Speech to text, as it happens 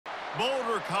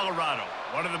Boulder, Colorado,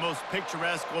 one of the most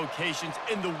picturesque locations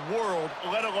in the world,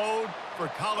 let alone for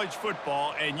college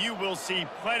football, and you will see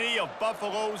plenty of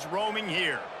Buffaloes roaming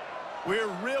here. We're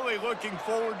really looking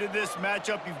forward to this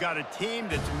matchup. You've got a team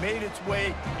that's made its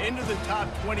way into the top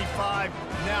 25,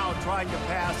 now trying to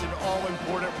pass an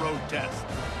all-important road test.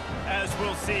 As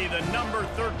we'll see, the number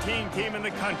 13 team in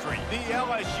the country, the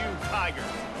LSU Tigers,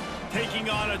 taking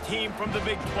on a team from the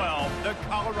Big 12, the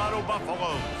Colorado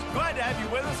Buffaloes. Glad to have you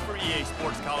with us for EA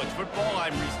Sports College Football.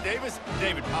 I'm Reese Davis,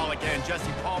 David Pollack and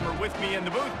Jesse Palmer with me in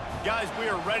the booth. Guys, we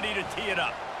are ready to tee it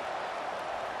up.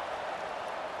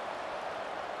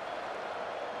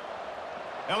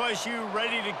 LSU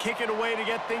ready to kick it away to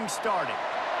get things started.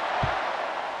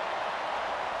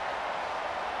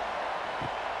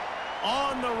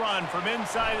 On the run from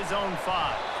inside his own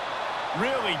 5.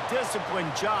 Really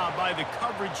disciplined job by the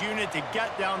coverage unit to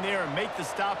get down there and make the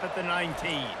stop at the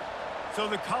 19. So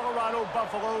the Colorado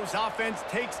Buffaloes offense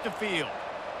takes the field.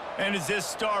 And as this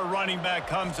star running back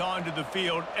comes onto the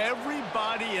field,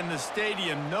 everybody in the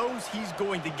stadium knows he's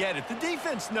going to get it. The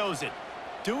defense knows it.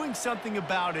 Doing something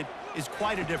about it is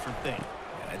quite a different thing.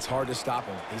 Yeah, it's hard to stop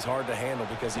him. He's hard to handle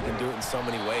because he can do it in so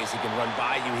many ways. He can run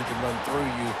by you. He can run through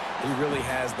you. He really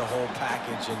has the whole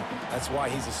package, and that's why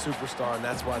he's a superstar, and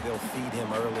that's why they'll feed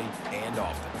him early and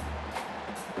often.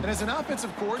 And as an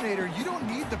offensive coordinator, you don't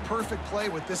need the perfect play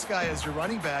with this guy as your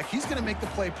running back. He's going to make the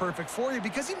play perfect for you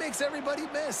because he makes everybody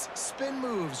miss. Spin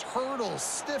moves, hurdles,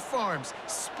 stiff arms,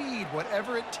 speed,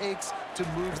 whatever it takes to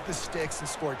move the sticks and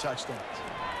score touchdowns.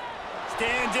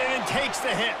 Stands in and takes the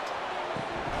hit.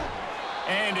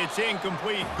 And it's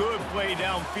incomplete. Good play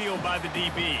downfield by the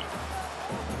DB.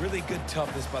 Really good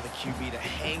toughness by the QB to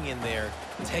hang in there,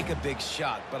 take a big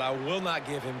shot, but I will not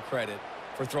give him credit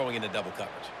for throwing into double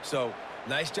coverage. So,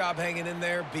 nice job hanging in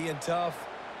there, being tough,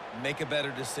 make a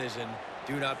better decision.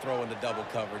 Do not throw into double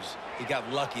coverage. He got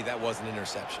lucky that was an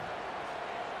interception.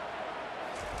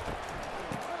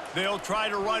 They'll try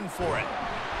to run for it.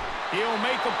 He'll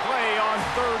make a play on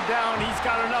 3rd down. He's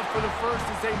got enough for the first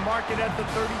as they mark it at the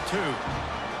 32.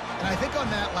 And I think on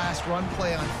that last run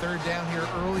play on 3rd down here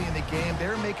early in the game,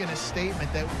 they're making a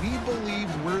statement that we believe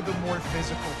we're the more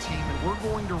physical team and we're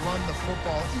going to run the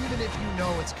football even if you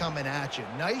know it's coming at you.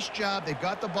 Nice job. They've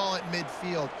got the ball at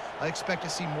midfield. I expect to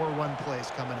see more run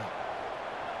plays coming up.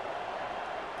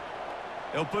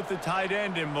 They'll put the tight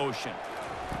end in motion.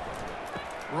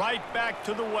 Right back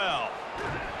to the well.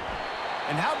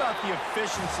 And how about the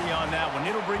efficiency on that one?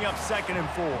 It'll bring up 2nd and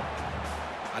 4.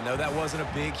 I know that wasn't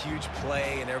a big, huge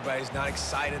play, and everybody's not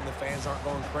excited, and the fans aren't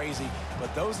going crazy,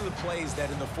 but those are the plays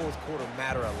that in the 4th quarter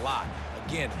matter a lot.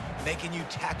 Again, making you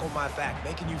tackle my back,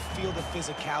 making you feel the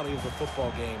physicality of the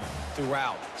football game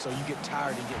throughout, so you get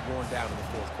tired and get worn down in the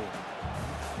 4th quarter.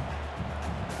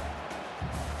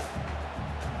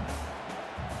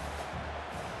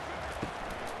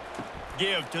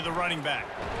 Give to the running back.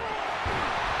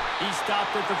 He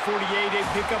stopped at the 48, a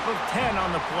pickup of 10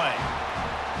 on the play.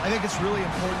 I think it's really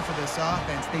important for this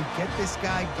offense. They get this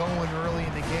guy going early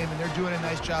in the game, and they're doing a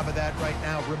nice job of that right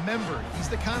now. Remember, he's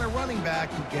the kind of running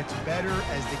back who gets better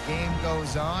as the game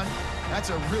goes on. That's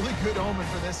a really good omen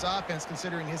for this offense,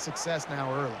 considering his success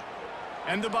now early.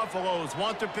 And the Buffaloes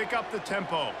want to pick up the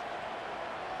tempo.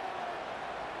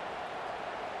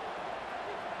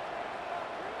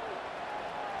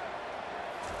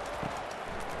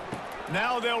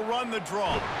 Now they'll run the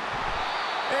draw.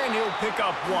 And he'll pick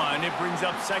up 1. It brings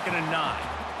up 2nd and 9.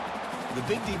 The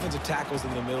big defensive tackles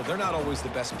in the middle, they're not always the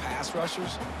best pass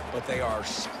rushers, but they are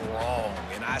strong,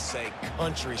 and I say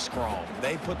country strong.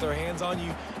 They put their hands on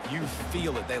you, you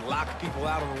feel it. They lock people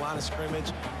out on the line of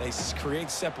scrimmage. They create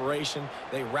separation.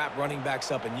 They wrap running backs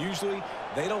up, and usually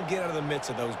they don't get out of the midst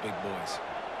of those big boys.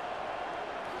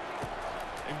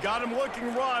 They've got him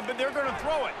looking run, but they're going to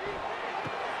throw it.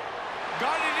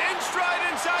 Got it in stride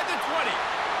inside the 20.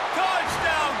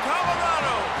 Touchdown,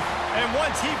 Colorado! And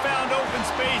once he found open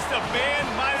space, the band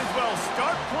might as well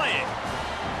start playing.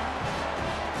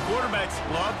 Quarterbacks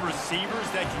love receivers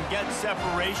that can get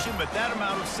separation, but that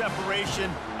amount of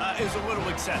separation is a little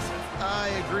excessive. I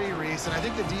agree, Reese, and I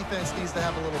think the defense needs to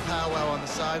have a little powwow on the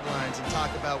sidelines and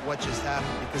talk about what just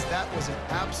happened, because that was an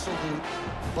absolute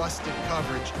busted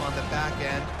coverage on the back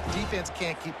end. Defense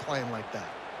can't keep playing like that.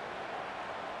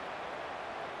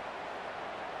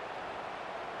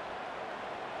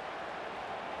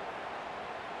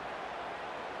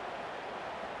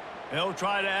 They'll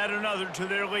try to add another to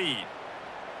their lead.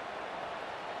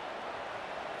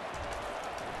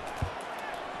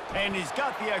 And he's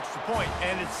got the extra point,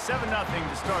 and it's 7-0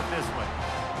 to start this one.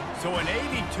 So an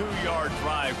 82-yard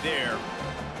drive there.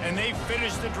 And they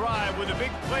finish the drive with a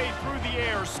big play through the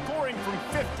air, scoring from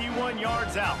 51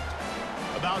 yards out.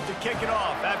 About to kick it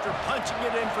off after punching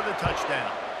it in for the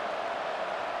touchdown.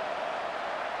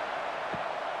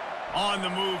 On the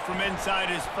move from inside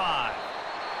his 5.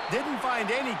 Didn't find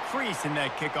any crease in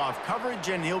that kickoff coverage,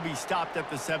 and he'll be stopped at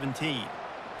the 17.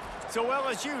 So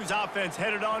LSU's offense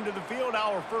headed onto the field.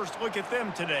 Our first look at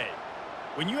them today.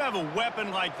 When you have a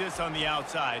weapon like this on the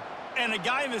outside, and a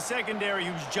guy in the secondary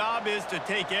whose job is to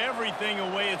take everything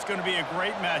away, it's going to be a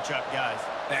great matchup, guys.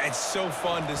 It's so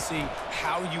fun to see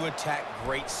how you attack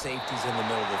great safeties in the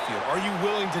middle of the field. Are you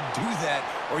willing to do that,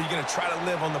 or are you going to try to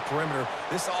live on the perimeter?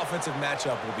 This offensive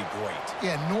matchup will be great.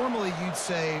 Yeah, normally you'd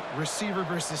say receiver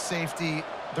versus safety,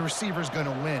 the receiver's going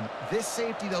to win. This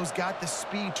safety, though, has got the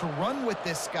speed to run with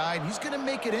this guy, and he's going to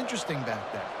make it interesting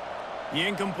back there. The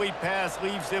incomplete pass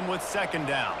leaves him with 2nd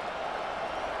down.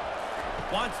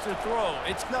 Wants to throw.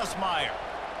 It's Nussmeier.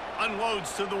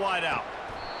 Unloads to the wideout.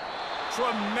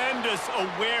 Tremendous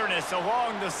awareness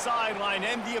along the sideline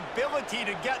and the ability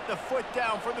to get the foot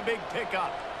down for the big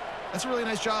pickup. That's a really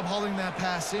nice job hauling that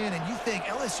pass in, and you think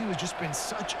LSU has just been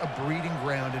such a breeding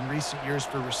ground in recent years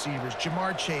for receivers.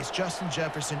 Jamar Chase, Justin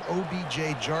Jefferson,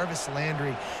 OBJ, Jarvis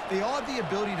Landry, they all have the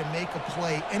ability to make a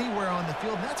play anywhere on the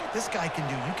field, and that's what this guy can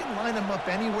do. You can line him up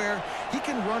anywhere. He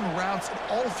can run routes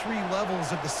at all 3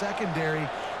 levels of the secondary.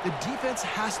 The defense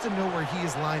has to know where he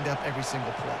is lined up every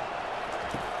single play.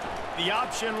 The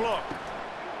option look.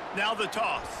 Now the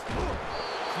toss.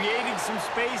 Creating some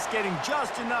space, getting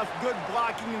just enough good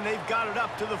blocking, and they've got it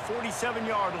up to the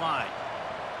 47-yard line.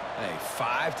 Hey,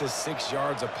 5 to 6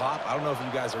 yards a pop. I don't know if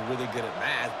you guys are really good at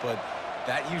math, but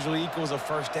that usually equals a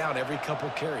first down every couple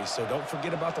carries. So don't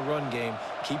forget about the run game.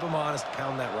 Keep them honest,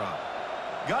 pound that rock.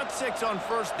 Got 6 on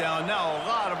 1st down. Now a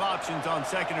lot of options on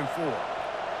 2nd and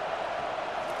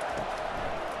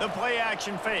 4. The play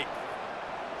action fake.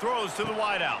 Throws to the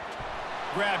wideout.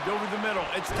 Grabbed over the middle.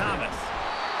 It's Thomas.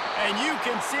 And you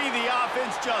can see the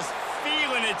offense just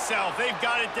feeling itself. They've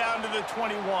got it down to the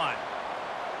 21.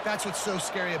 That's what's so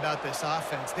scary about this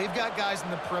offense. They've got guys in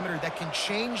the perimeter that can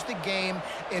change the game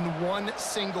in one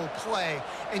single play,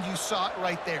 and you saw it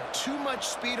right there. Too much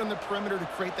speed on the perimeter to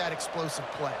create that explosive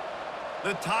play.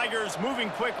 The Tigers moving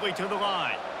quickly to the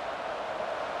line.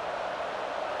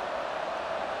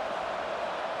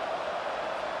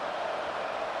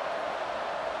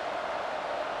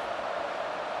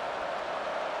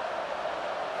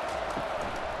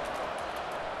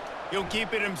 He'll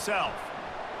keep it himself.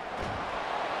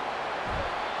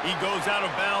 He goes out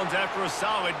of bounds after a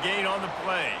solid gain on the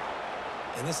play.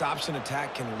 And this option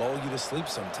attack can lull you to sleep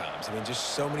sometimes. I mean, just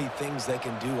so many things they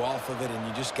can do off of it, and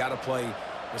you just got to play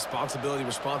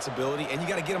responsibility, and you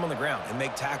got to get them on the ground and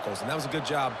make tackles. And that was a good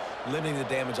job limiting the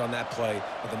damage on that play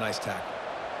with a nice tackle.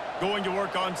 Going to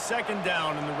work on 2nd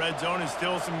down in the red zone, and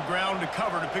still some ground to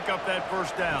cover to pick up that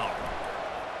 1st down.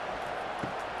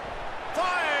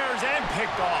 Fires and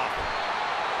picked off.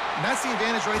 And that's the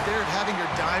advantage right there of having your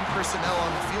dime personnel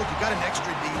on the field. You've got an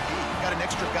extra DB. You've got an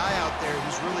extra guy out there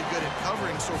who's really good at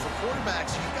covering. So for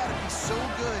quarterbacks, you've got to be so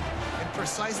good and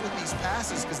precise with these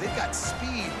passes because they've got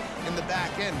speed in the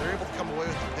back end. They're able to come away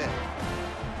with the pick.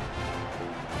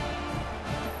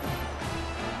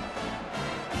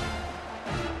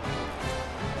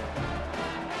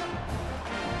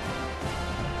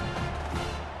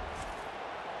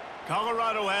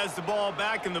 Colorado has the ball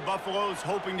back, and the Buffaloes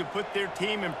hoping to put their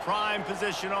team in prime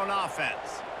position on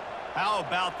offense. How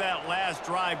about that last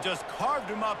drive? Just carved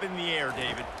him up in the air,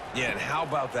 David. Yeah, and how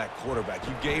about that quarterback?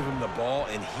 You gave him the ball,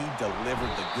 and he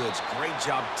delivered the goods. Great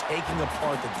job taking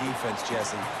apart the defense,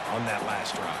 Jesse, on that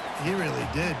last drive. He really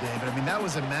did, David. I mean, that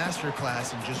was a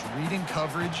masterclass in just reading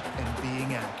coverage and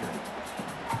being accurate.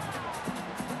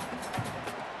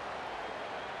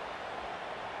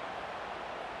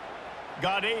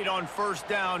 Got 8 on 1st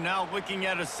down, now looking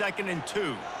at a 2nd and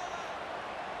 2.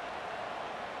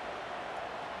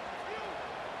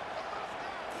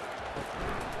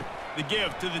 The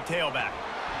give to the tailback.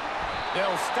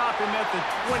 They'll stop him at the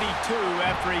 22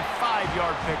 after a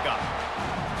 5-yard pickup.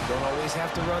 Don't always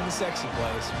have to run the sexy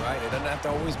plays, right? It doesn't have to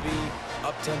always be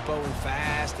up-tempo and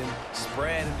fast and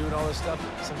spread and doing all this stuff.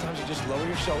 Sometimes you just lower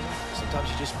your shoulder.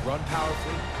 Sometimes you just run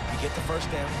powerfully. You get the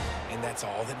 1st down, and that's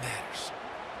all that matters.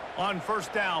 On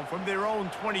 1st down from their own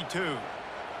 22.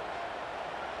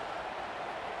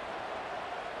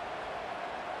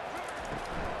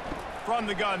 From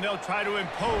the gun, they'll try to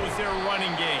impose their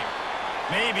running game.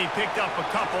 Maybe picked up a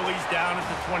couple. He's down at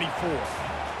the 24.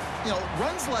 You know,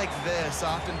 runs like this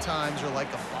oftentimes are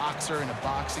like a boxer in a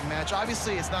boxing match.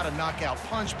 Obviously, it's not a knockout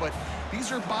punch, but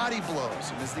these are body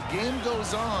blows. And as the game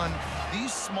goes on,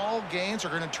 these small gains are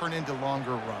going to turn into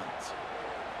longer runs.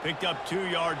 Picked up 2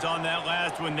 yards on that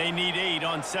last one. They need 8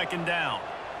 on 2nd down.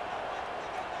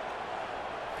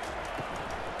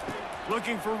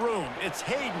 Looking for room. It's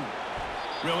Hayden.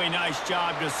 Really nice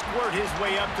job to squirt his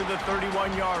way up to the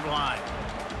 31-yard line.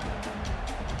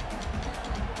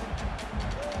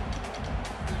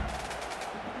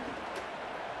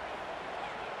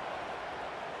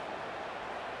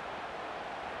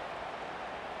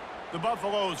 The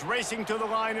Buffaloes racing to the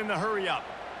line in the hurry-up.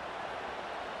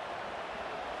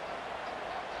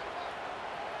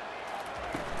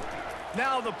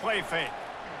 Now the play fake.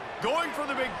 Going for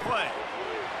the big play.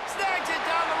 Snags it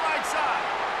down the right side.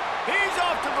 He's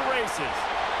off to the races.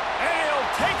 And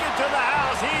he'll take it to the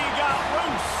house. He got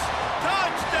loose.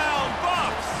 Touchdown,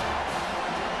 Buffs!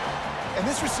 And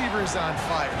this receiver is on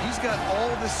fire. He's got all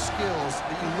the skills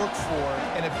that you look for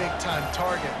in a big-time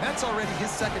target. And that's already his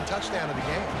 2nd touchdown of the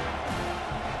game.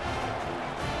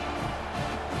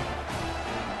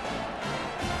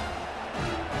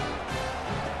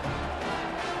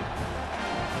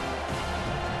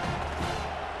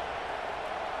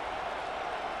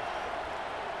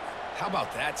 How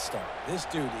about that start? This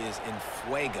dude is in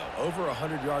fuego. Over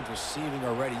 100 yards receiving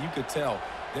already. You could tell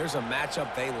there's a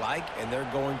matchup they like, and they're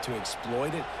going to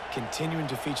exploit it, continuing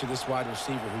to feature this wide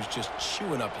receiver who's just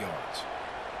chewing up yards.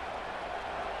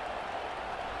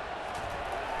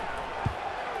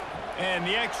 And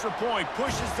the extra point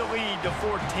pushes the lead to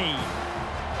 14.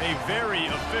 A very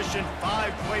efficient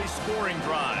 5-play scoring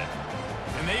drive.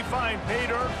 And they find pay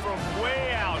dirt from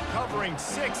way out, covering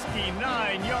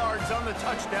 69 yards on the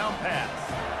touchdown pass.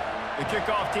 The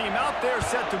kickoff team out there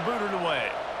set to boot it away.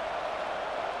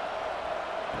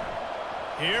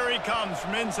 Here he comes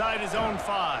from inside his own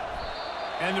 5.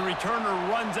 And the returner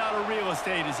runs out of real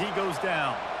estate as he goes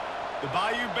down. The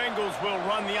Bayou Bengals will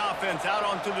run the offense out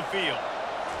onto the field.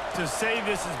 To say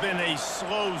this has been a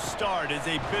slow start is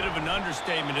a bit of an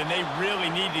understatement, and they really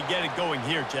need to get it going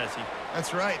here, Jesse.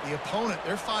 That's right. The opponent,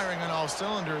 they're firing on all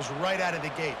cylinders right out of the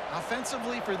gate.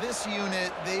 Offensively, for this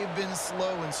unit, they've been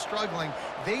slow and struggling.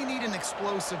 They need an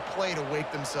explosive play to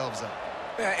wake themselves up.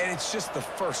 Yeah, and it's just the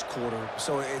first quarter,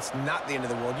 so it's not the end of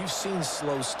the world. You've seen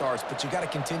slow starts, but you got to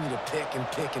continue to pick and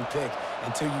pick and pick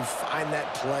until you find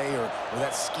that play or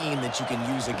that scheme that you can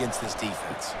use against this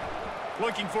defense.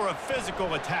 Looking for a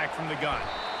physical attack from the gun.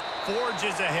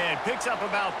 Forges ahead, picks up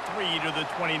about 3 to the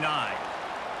 29.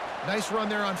 Nice run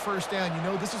there on 1st down. You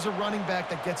know, this is a running back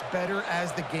that gets better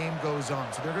as the game goes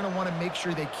on. So they're going to want to make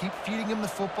sure they keep feeding him the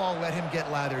football, let him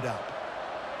get lathered up.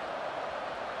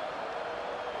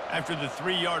 After the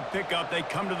 3-yard pickup, they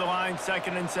come to the line,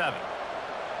 2nd and 7.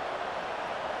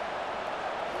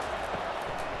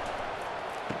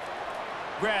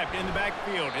 Grabbed in the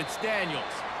backfield. It's Daniels.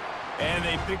 And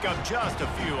they pick up just a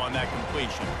few on that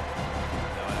completion.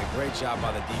 A great job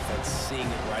by the defense, seeing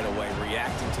it right away,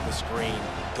 reacting to the screen,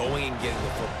 going and getting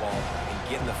the football, and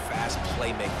getting the fast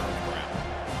playmaker on the ground.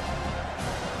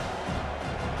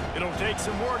 It'll take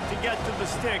some work to get to the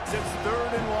Stix. It's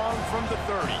 3rd and long from the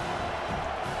 30.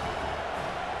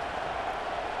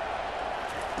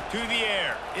 To the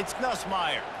air. It's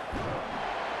Nussmeier.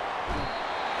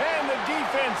 And the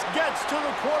defense gets to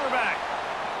the quarterback.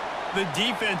 The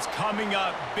defense coming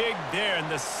up big there,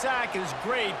 and the sack is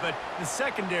great, but the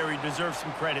secondary deserves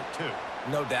some credit too.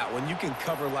 No doubt. When you can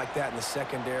cover like that in the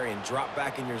secondary and drop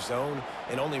back in your zone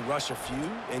and only rush a few,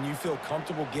 and you feel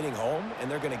comfortable getting home, and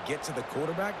they're going to get to the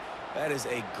quarterback, that is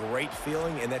a great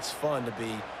feeling, and that's fun to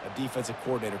be a defensive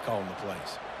coordinator calling the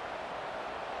plays.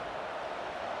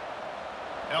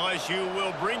 LSU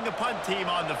will bring the punt team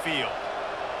on the field.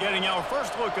 Getting our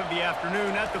first look of the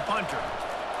afternoon at the punter.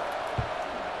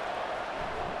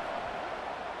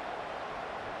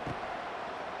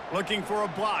 Looking for a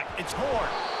block. It's Horn.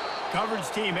 Coverage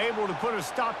team able to put a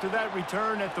stop to that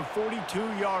return at the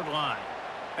 42-yard line.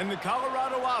 And the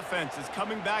Colorado offense is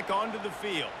coming back onto the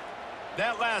field.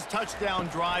 That last touchdown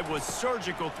drive was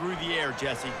surgical through the air,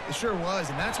 Jesse. It sure was,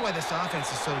 and that's why this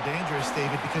offense is so dangerous,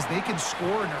 David, because they can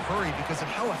score in a hurry because of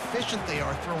how efficient they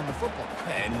are throwing the football.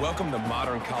 And welcome to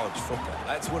modern college football.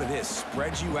 That's what it is.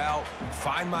 Spread you out,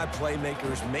 find my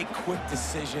playmakers, make quick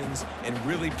decisions, and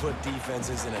really put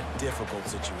defenses in a difficult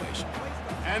situation.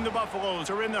 And the Buffaloes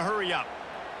are in the hurry-up.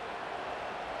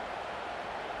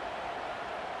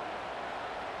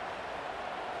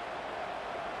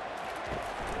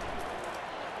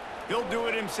 He'll do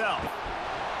it himself.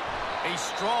 A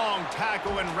strong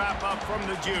tackle and wrap-up from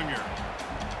the junior.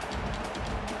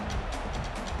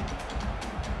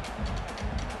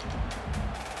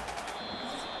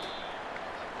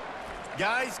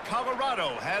 Guys, Colorado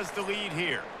has the lead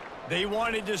here. They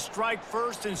wanted to strike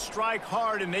first and strike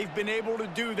hard, and they've been able to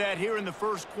do that here in the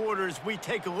first quarter as we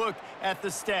take a look at the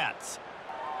stats.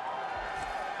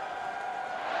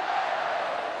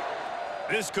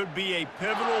 This could be a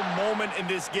pivotal moment in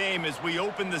this game as we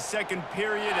open the second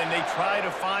period and they try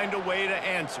to find a way to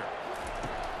answer.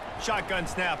 Shotgun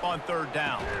snap on third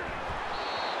down.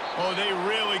 Oh, they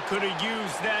really could have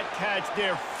used that catch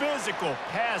there. Physical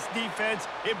pass defense.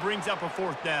 It brings up a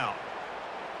fourth down.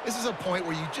 This is a point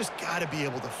where you just got to be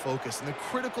able to focus. And the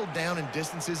critical down and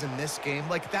distances in this game,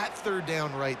 like that third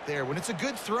down right there, when it's a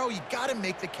good throw, you got to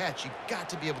make the catch. You got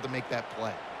to be able to make that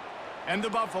play. And the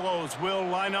Buffaloes will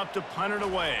line up to punt it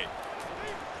away.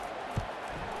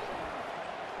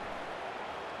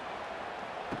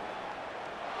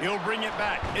 He'll bring it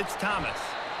back. It's Thomas.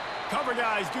 Cover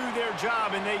guys do their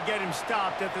job, and they get him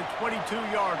stopped at the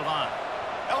 22-yard line.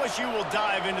 LSU will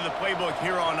dive into the playbook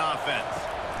here on offense.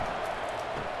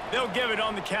 They'll give it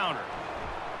on the counter.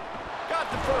 Got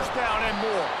the first down and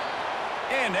more.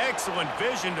 And excellent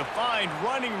vision to find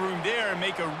running room there and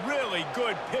make a really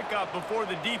good pickup before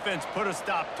the defense put a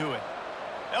stop to it.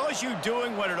 LSU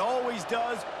doing what it always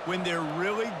does when they're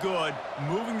really good,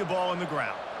 moving the ball in the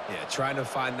ground. Yeah, trying to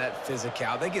find that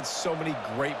physicality. They get so many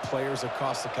great players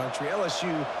across the country.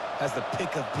 LSU has the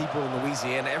pick of people in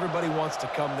Louisiana. Everybody wants to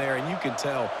come there, and you can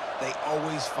tell they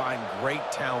always find great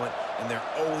talent, and they're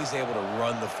always able to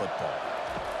run the football.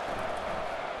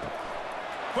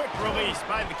 Quick release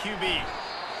by the QB.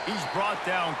 He's brought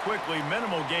down quickly.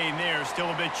 Minimal gain there,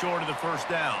 still a bit short of the first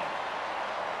down.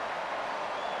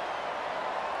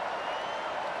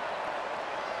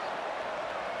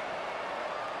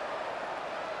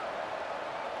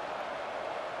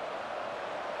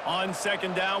 On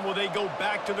second down, will they go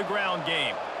back to the ground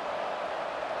game?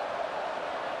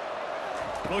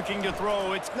 Looking to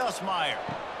throw, it's Nussmeier.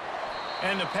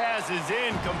 And the pass is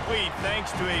incomplete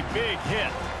thanks to a big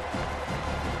hit.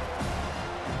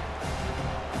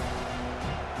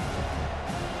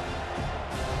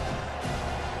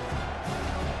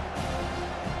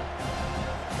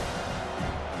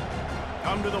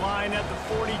 Come to the line at the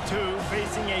 42,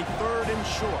 facing a third and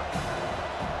short.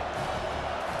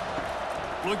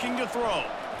 Looking to throw.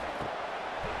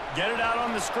 Get it out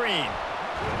on the screen.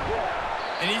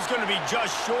 And he's going to be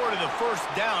just short of the first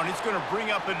down. It's going to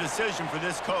bring up a decision for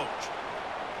this coach.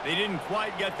 They didn't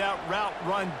quite get that route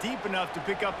run deep enough to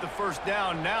pick up the first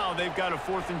down. Now they've got a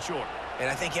fourth and short. And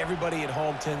I think everybody at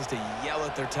home tends to yell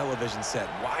at their television set.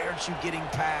 Why aren't you getting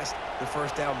past the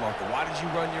first down marker? Why did you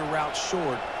run your route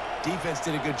short? Defense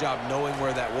did a good job knowing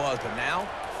where that was. But now,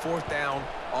 fourth down,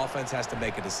 offense has to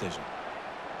make a decision.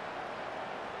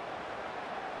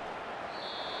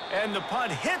 And the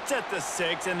punt hits at the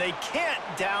 6, and they can't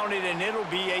down it, and it'll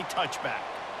be a touchback.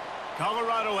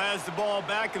 Colorado has the ball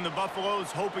back, and the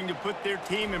Buffaloes hoping to put their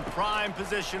team in prime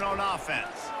position on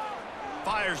offense.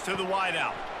 Fires to the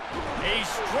wideout. A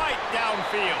strike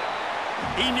downfield.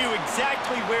 He knew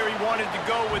exactly where he wanted to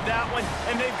go with that one,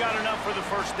 and they've got enough for the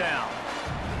first down.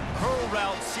 Curl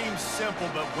route seems simple,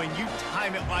 but when you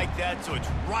time it like that so it's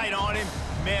right on him,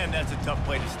 man, that's a tough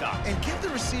play to stop. And give the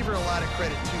receiver a lot of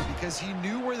credit, too, because he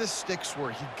knew where the sticks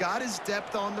were. He got his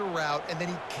depth on the route, and then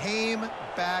he came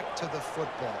back to the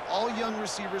football. All young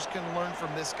receivers can learn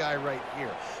from this guy right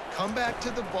here. Come back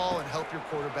to the ball and help your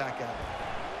quarterback out.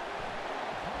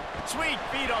 Sweet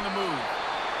feet on the move.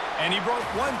 And he broke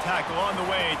one tackle on the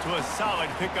way to a solid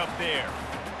pickup there.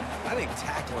 I think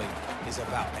tackling is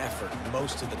about effort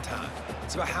most of the time.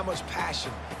 It's about how much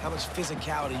passion, how much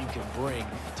physicality you can bring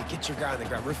to get your guy on the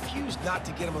ground. Refuse not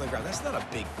to get him on the ground. That's not a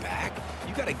big back.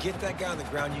 You got to get that guy on the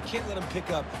ground. You can't let him pick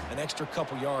up an extra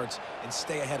couple yards and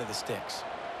stay ahead of the sticks.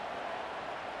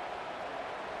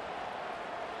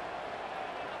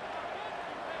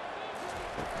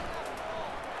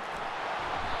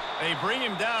 They bring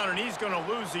him down, and he's going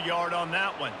to lose a yard on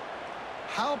that one.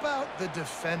 How about the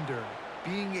defender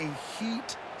being a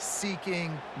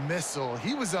heat-seeking missile?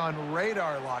 He was on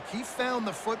radar lock. He found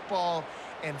the football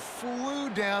and flew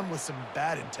down with some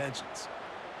bad intentions.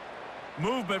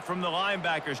 Movement from the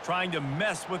linebackers trying to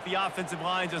mess with the offensive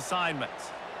line's assignments.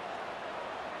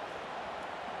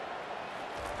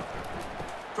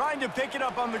 Trying to pick it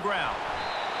up on the ground.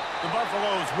 The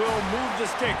Buffaloes will move the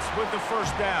sticks with the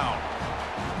first down.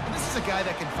 This is a guy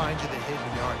that can find you the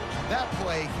hidden yardage. That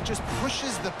play, he just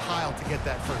pushes the pile to get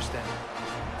that first down.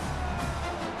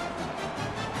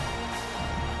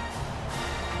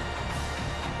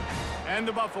 And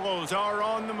the Buffaloes are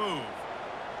on the move.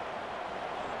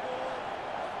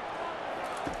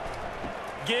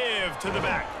 Give to the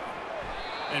back.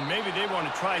 And maybe they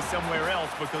want to try somewhere else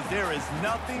because there is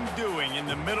nothing doing in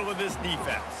the middle of this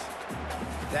defense.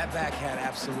 That back had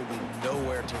absolutely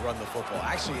nowhere to run the football.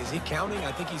 Actually, is he counting?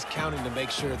 I think he's counting to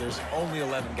make sure there's only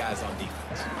 11 guys on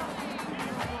defense.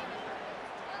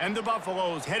 And the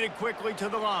Buffaloes headed quickly to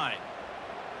the line.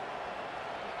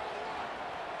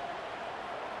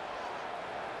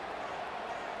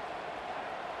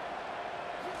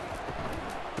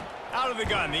 Out of the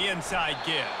gun, the inside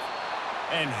give.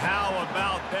 And how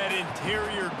about that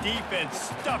interior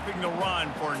defense stuffing the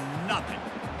run for nothing?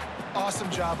 Awesome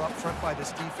job up front by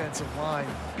this defensive line,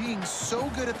 being so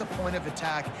good at the point of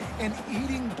attack and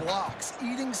eating blocks,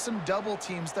 eating some double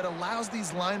teams that allows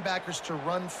these linebackers to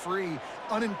run free,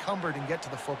 unencumbered, and get to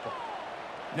the football.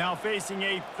 Now facing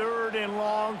a 3rd and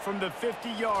long from the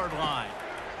 50-yard line.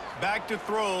 Back to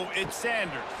throw, it's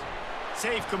Sanders.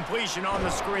 Safe completion on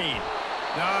the screen.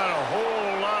 Not a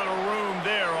whole lot of room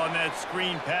there on that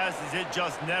screen pass as it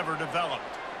just never developed.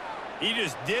 He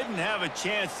just didn't have a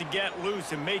chance to get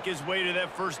loose and make his way to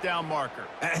that first down marker.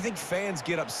 I think fans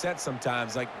get upset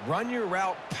sometimes, like run your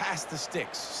route past the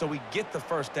sticks so we get the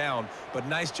first down, but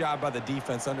nice job by the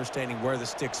defense understanding where the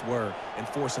sticks were and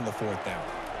forcing the 4th down.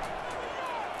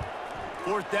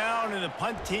 4th down, and the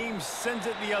punt team sends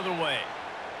it the other way.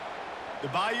 The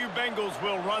Bayou Bengals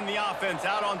will run the offense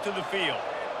out onto the field.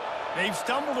 They've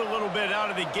stumbled a little bit out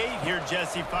of the gate here,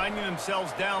 Jesse, finding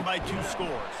themselves down by 2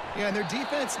 scores. Yeah, and their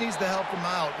defense needs to help them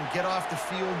out and get off the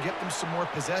field and get them some more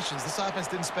possessions. This offense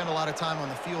didn't spend a lot of time on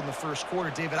the field in the first quarter,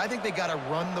 David. I think they got to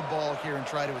run the ball here and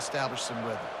try to establish some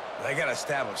rhythm. They got to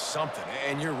establish something,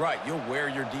 and you're right. You'll wear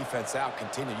your defense out,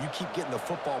 continue. You keep getting the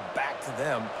football back to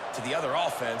them, to the other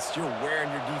offense, you're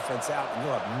wearing your defense out, and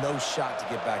you'll have no shot to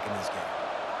get back in this game.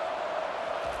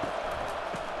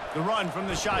 The run from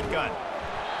the shotgun.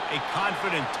 A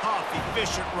confident, tough,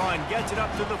 efficient run gets it up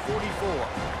to the 44.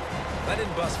 That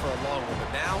didn't bust for a long one,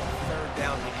 but now 3rd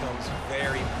down becomes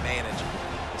very manageable.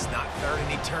 It's not 3rd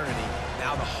and eternity.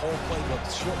 Now the whole playbook,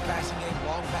 short passing game,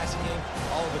 long passing game,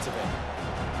 all of it's available.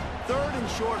 3rd and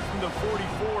short from the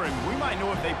 44, and we might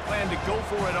know if they plan to go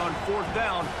for it on 4th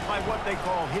down by what they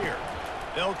call here.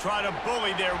 They'll try to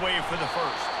bully their way for the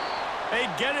first. They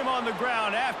get him on the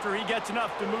ground after he gets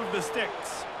enough to move the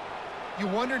sticks. You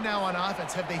wonder now on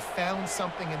offense, have they found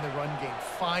something in the run game?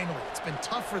 Finally, it's been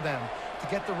tough for them to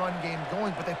get the run game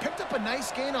going, but they picked up a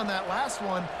nice gain on that last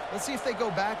one. Let's see if they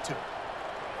go back to it.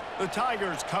 The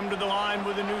Tigers come to the line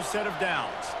with a new set of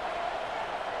downs.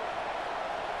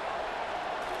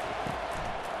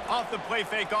 Off the play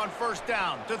fake on 1st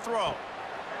down to throw.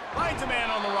 Finds a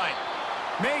man on the right.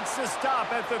 Makes the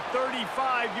stop at the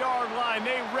 35-yard line.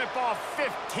 They rip off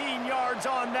 15 yards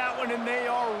on that one, and they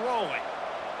are rolling.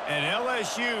 And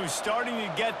LSU starting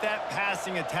to get that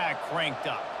passing attack cranked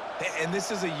up. And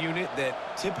this is a unit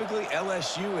that typically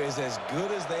LSU is as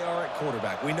good as they are at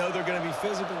quarterback. We know they're going to be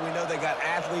physical. We know they got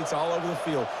athletes all over the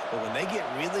field. But when they get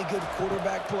really good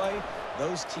quarterback play,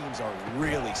 those teams are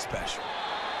really special.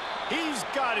 He's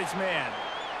got his man.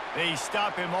 They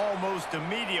stop him almost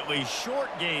immediately. Short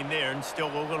gain there, and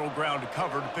still a little ground to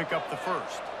cover to pick up the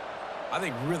first. I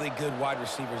think really good wide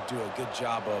receivers do a good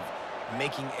job of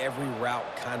making every route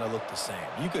kind of look the same.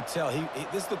 You could tell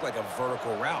this looked like a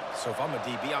vertical route. So if I'm a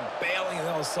DB, I'm bailing, and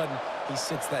all of a sudden he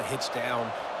sits that hitch down.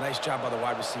 Nice job by the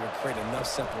wide receiver, create enough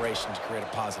separation to create a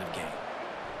positive gain.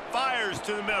 Fires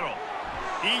to the middle.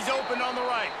 He's open on the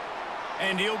right.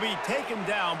 And he'll be taken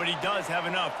down, but he does have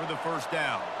enough for the first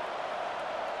down.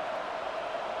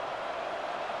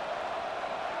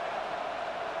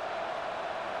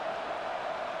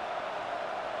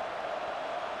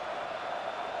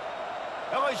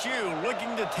 LSU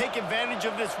looking to take advantage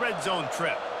of this red zone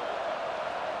trip.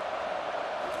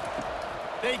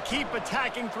 They keep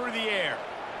attacking through the air.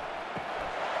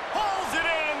 Hauls it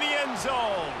in the end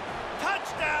zone.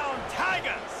 Touchdown,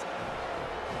 Tigers.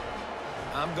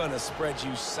 I'm going to spread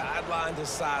you sideline to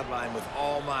sideline with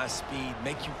all my speed,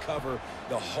 make you cover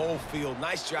the whole field.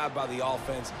 Nice job by the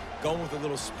offense, going with a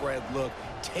little spread look,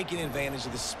 taking advantage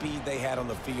of the speed they had on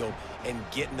the field, and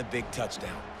getting the big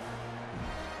touchdown.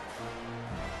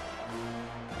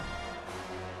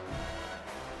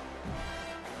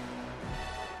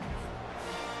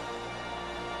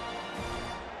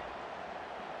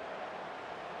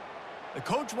 The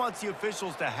coach wants the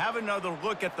officials to have another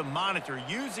look at the monitor.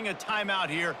 Using a timeout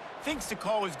here, thinks the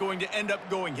call is going to end up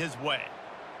going his way.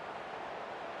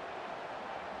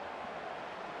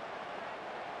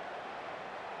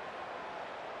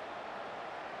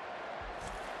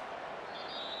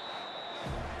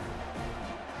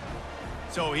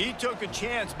 So he took a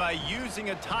chance by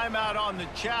using a timeout on the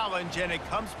challenge, and it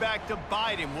comes back to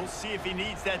bite him. We'll see if he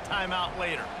needs that timeout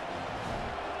later.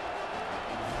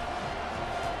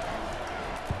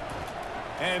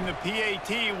 And the PAT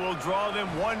will draw them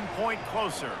 1 point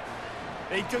closer.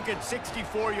 They took it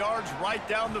 64 yards right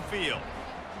down the field.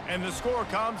 And the score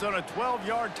comes on a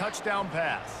 12-yard touchdown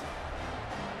pass.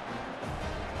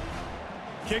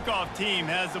 Kickoff team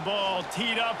has the ball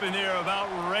teed up, and they're about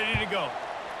ready to go.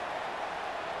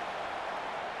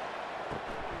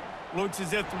 Looks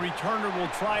as if the returner will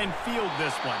try and field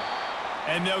this one.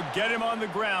 And they'll get him on the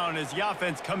ground as the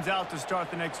offense comes out to start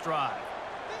the next drive.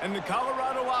 And the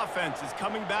Colorado offense is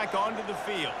coming back onto the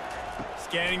field.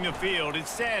 Scanning the field, it's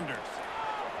Sanders.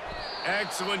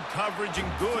 Excellent coverage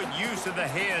and good use of the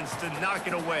hands to knock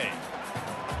it away.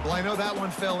 Well, I know that one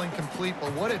fell incomplete,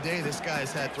 but what a day this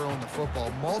guy's had throwing the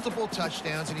football. Multiple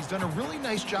touchdowns, and he's done a really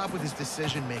nice job with his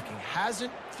decision-making.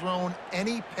 Hasn't thrown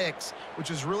any picks, which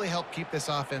has really helped keep this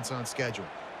offense on schedule.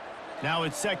 Now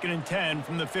it's 2nd and 10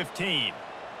 from the 15.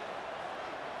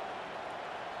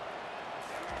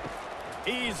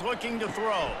 He's looking to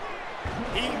throw.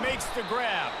 He makes the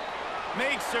grab.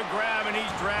 And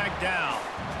he's dragged down.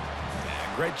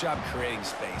 Great job creating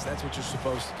space. That's what you're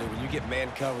supposed to do. When you get man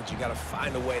coverage, you got to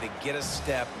find a way to get a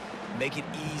step, make it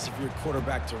easy for your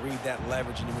quarterback to read that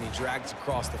leverage, and when he drags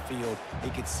across the field, he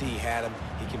could see he had him.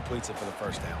 He completes it for the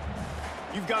first down.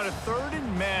 You've got a 3rd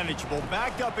and manageable,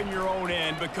 backed up in your own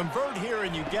end, but convert here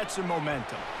and you get some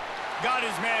momentum. Got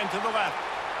his man to the left.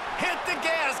 Hit the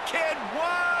gas, kid.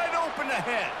 Wide open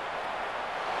ahead.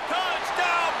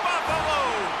 Touchdown,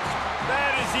 Buffaloes!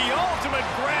 That is the ultimate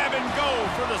grab and go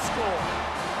for the score.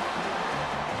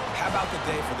 How about the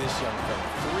day for this young fella?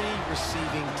 3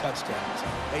 receiving touchdowns.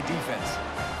 Hey, defense,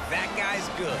 that guy's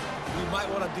good. We might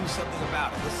want to do something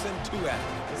about it. Let's send 2 at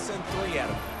him. Let's send 3 at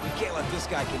him. We can't let this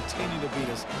guy continue to beat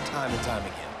us time and time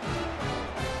again.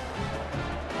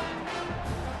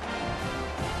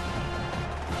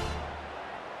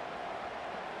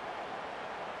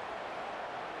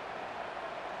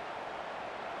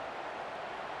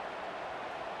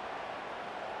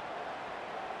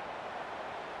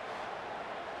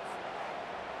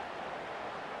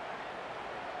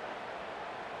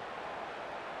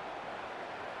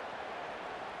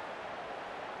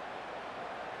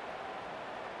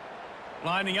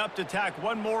 Lining up to tack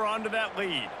one more onto that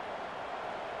lead.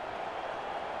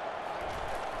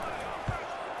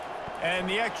 And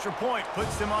the extra point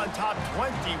puts them on top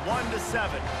 21-7.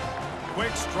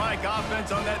 Quick strike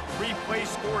offense on that 3-play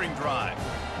scoring drive.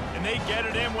 And they get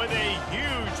it in with a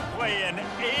huge play, an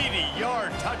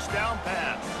 80-yard touchdown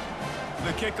pass.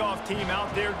 The kickoff team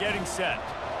out there getting set.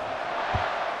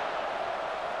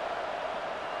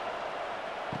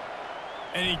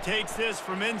 And he takes this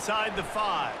from inside the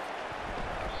 5.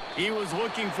 He was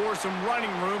looking for some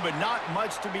running room, but not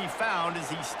much to be found as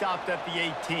he stopped at the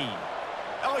 18.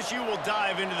 LSU will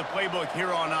dive into the playbook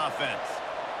here on offense.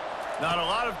 Not a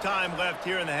lot of time left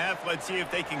here in the half. Let's see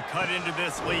if they can cut into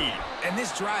this lead. And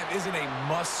this drive isn't a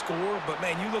must score, but,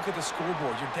 man, you look at the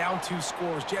scoreboard. You're down 2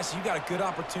 scores. Jesse, you got a good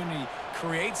opportunity.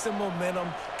 Create some momentum.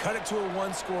 Cut it to a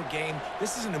 1-score game.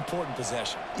 This is an important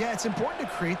possession. Yeah, it's important to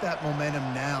create that momentum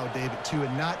now, David, too,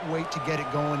 and not wait to get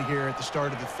it going here at the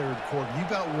start of the 3rd quarter. You've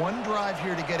got 1 drive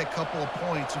here to get a couple of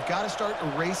points. You've got to start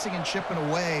erasing and chipping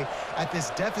away at this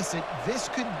deficit. This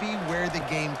could be where the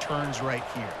game turns right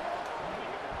here.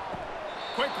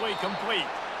 Quickly complete.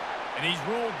 And he's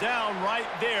ruled down right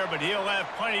there, but he'll have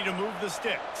plenty to move the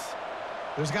sticks.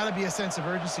 There's got to be a sense of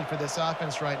urgency for this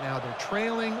offense right now. They're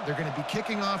trailing. They're going to be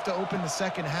kicking off to open the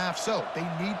 2nd half, so they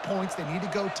need points. They need to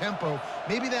go tempo.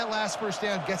 Maybe that last first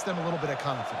down gets them a little bit of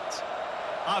confidence.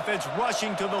 Offense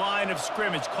rushing to the line of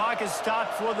scrimmage. Clock is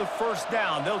stopped for the 1st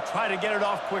down. They'll try to get it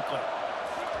off quickly.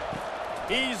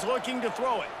 He's looking to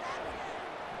throw it.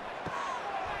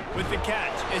 With the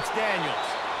catch, it's Daniels.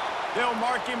 They'll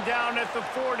mark him down at the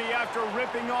 40 after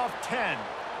ripping off 10.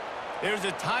 There's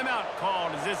a timeout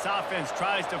called as this offense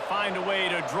tries to find a way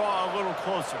to draw a little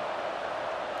closer.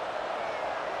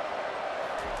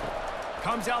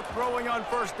 Comes out throwing on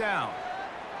 1st down.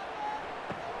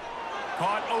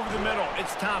 Caught over the middle.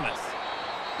 It's Thomas.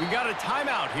 We got a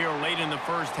timeout here late in the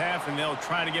 1st half, and they'll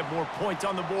try to get more points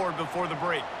on the board before the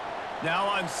break. Now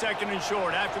on 2nd and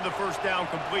short after the 1st down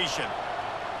completion.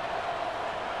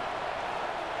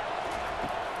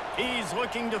 He's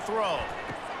looking to throw.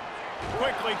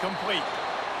 Quickly complete.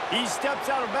 He steps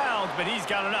out of bounds, but he's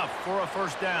got enough for a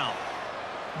 1st down.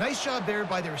 Nice job there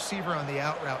by the receiver on the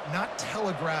out route, not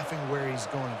telegraphing where he's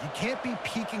going. You can't be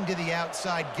peeking to the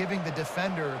outside, giving the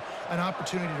defender an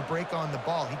opportunity to break on the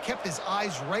ball. He kept his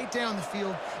eyes right down the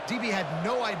field. DB had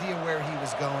no idea where he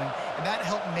was going, and that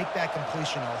helped make that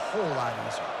completion a whole lot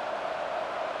easier.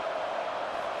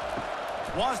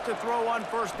 Wants to throw on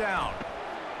 1st down.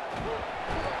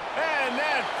 And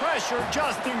that pressure pressure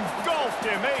just engulfed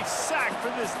him. A sack for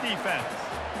this defense.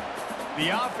 The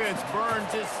offense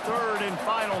burns its third and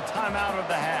final timeout of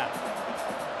the half.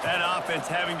 That offense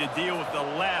having to deal with the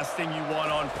last thing you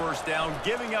want on first down,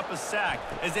 giving up a sack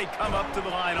as they come up to the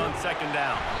line on second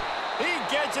down. He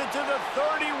gets it to the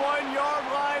 31-yard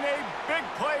line. A big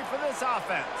play for this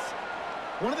offense.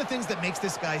 One of the things that makes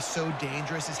this guy so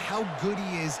dangerous is how good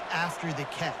he is after the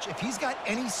catch. If he's got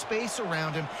any space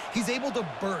around him, he's able to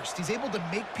burst. He's able to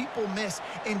make people miss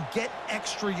and get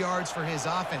extra yards for his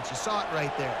offense. You saw it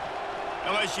right there.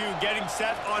 LSU getting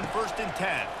set on 1st and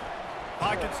 10.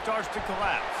 Pocket starts to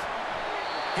collapse.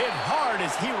 Hit hard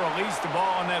as he released the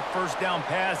ball on that first down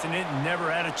pass, and it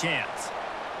never had a chance.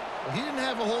 Well, he didn't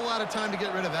have a whole lot of time to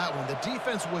get rid of that one. The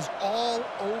defense was all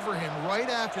over him right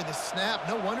after the snap.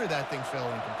 No wonder that thing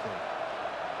fell incomplete.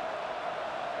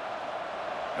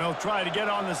 They'll try to get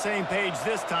on the same page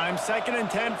this time. 2nd and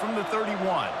 10 from the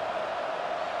 31.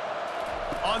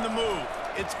 On the move,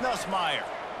 it's Nussmeier.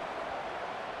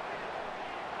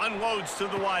 Unloads to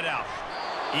the wideout.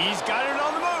 He's got it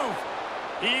on the move.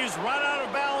 He's run out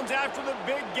of bounds after the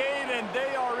big gain, and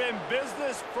they are in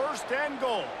business, 1st and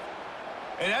goal.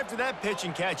 And after that pitch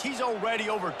and catch, he's already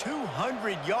over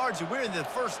 200 yards, and we're in the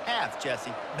first half,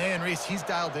 Jesse. Man, Reese, he's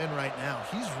dialed in right now.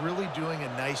 He's really doing a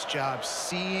nice job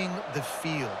seeing the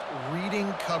field,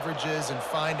 reading coverages, and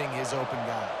finding his open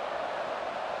guy.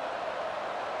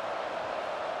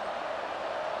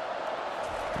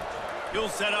 He'll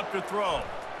set up to throw.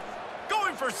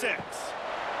 Going for 6.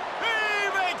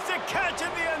 He makes the catch in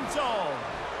the end zone.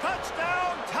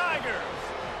 Touchdown, Tigers.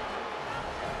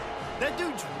 That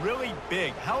dude's really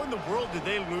big. How in the world did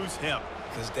they lose him?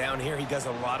 Because down here he does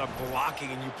a lot of blocking,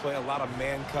 and you play a lot of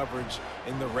man coverage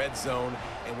in the red zone.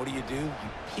 And what do? You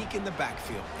peek in the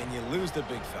backfield, and you lose the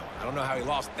big fella. I don't know how he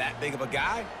lost that big of a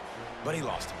guy, but he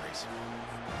lost him, Reese.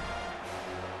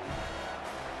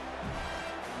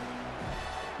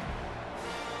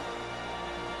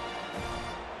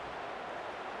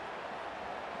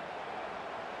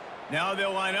 Now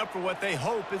they'll line up for what they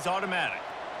hope is automatic.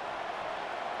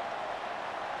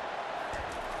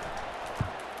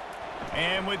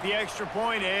 And with the extra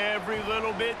point, every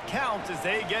little bit counts as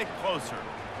they get closer.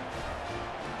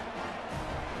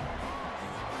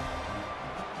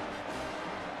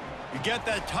 You get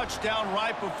that touchdown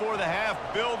right before the half,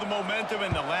 build the momentum,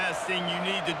 and the last thing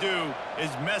you need to do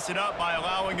is mess it up by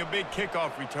allowing a big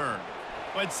kickoff return.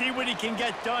 Let's see what he can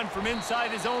get done from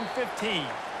inside his own 15.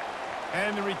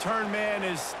 And the return man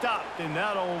is stopped, and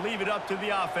that'll leave it up to the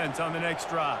offense on the next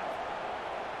drive.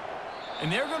 And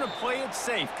they're going to play it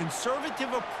safe.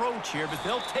 Conservative approach here, but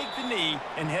they'll take the knee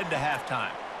and head to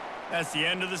halftime. That's the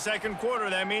end of the second quarter.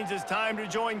 That means it's time to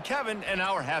join Kevin and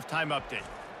our halftime update.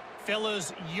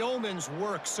 Fellas, yeoman's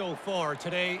work so far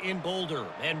today in Boulder,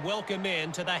 and welcome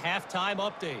in to the halftime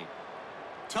update.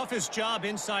 Toughest job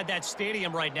inside that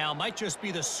stadium right now might just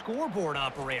be the scoreboard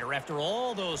operator after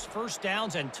all those first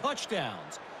downs and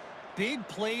touchdowns. Big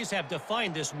plays have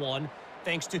defined this one,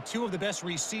 thanks to 2 of the best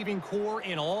receiving core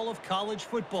in all of college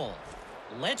football.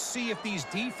 Let's see if these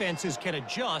defenses can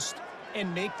adjust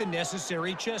and make the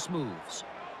necessary chess moves.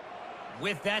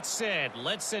 With that said,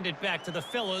 let's send it back to the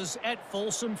fellas at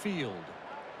Folsom Field.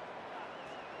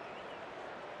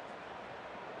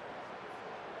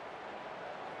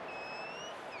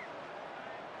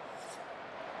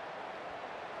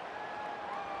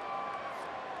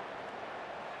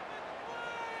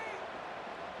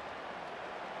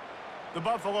 The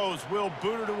Buffaloes will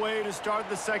boot it away to start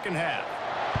the second half.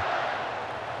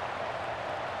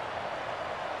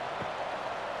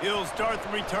 He'll start the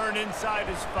return inside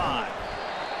his 5.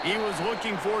 He was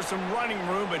looking for some running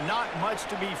room, but not much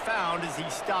to be found as he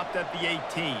stopped at the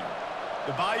 18.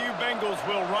 The Bayou Bengals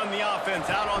will run the offense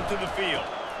out onto the field,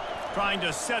 trying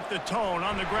to set the tone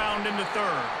on the ground in the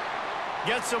 3rd.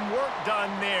 Get some work done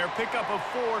there. Pick up a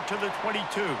 4 to the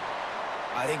 22.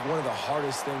 I think one of the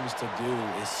hardest things to do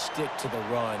is stick to the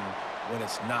run when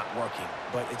it's not working.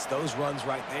 But it's those runs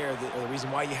right there that are the reason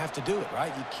why you have to do it,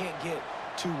 right? You can't get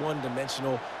too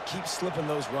one-dimensional. Keep slipping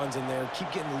those runs in there.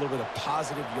 Keep getting a little bit of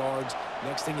positive yards.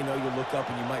 Next thing you know, you'll look up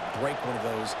and you might break one of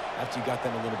those after you got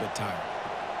them a little bit tired.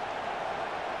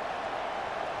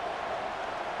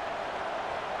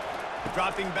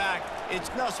 Dropping back, it's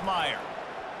Nussmeier.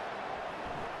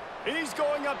 He's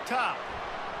going up top.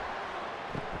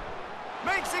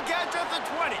 Makes a catch at the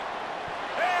 20.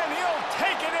 And he'll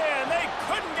take it in. They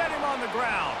couldn't get him on the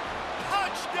ground.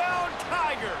 Touchdown,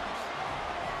 Tigers.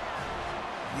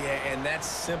 Yeah, and that's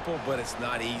simple, but it's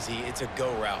not easy. It's a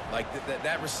go route. Like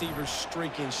that receiver's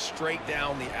streaking straight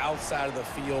down the outside of the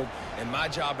field, and my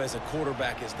job as a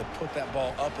quarterback is to put that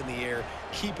ball up in the air,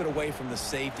 keep it away from the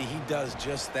safety. He does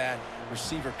just that.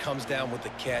 Receiver comes down with the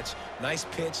catch. Nice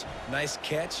pitch, nice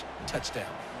catch, touchdown.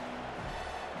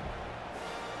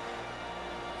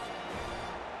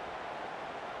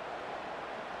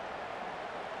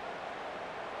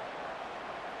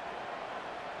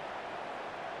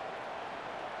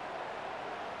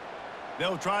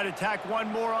 They'll try to tack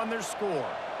one more on their score.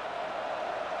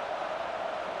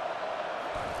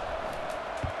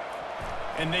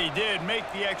 And they did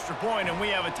make the extra point, and we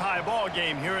have a tie ball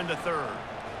game here in the third.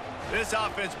 This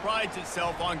offense prides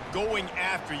itself on going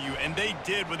after you, and they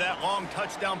did with that long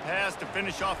touchdown pass to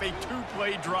finish off a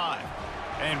two-play drive.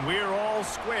 And we're all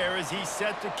square as he's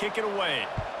set to kick it away.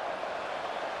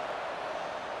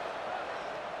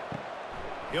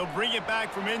 He'll bring it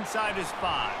back from inside his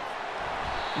 5.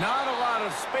 Not a lot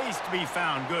of space to be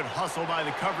found. Good hustle by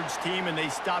the coverage team, and they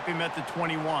stop him at the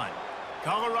 21.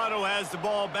 Colorado has the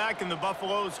ball back, and the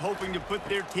Buffaloes hoping to put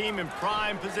their team in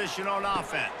prime position on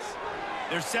offense.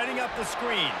 They're setting up the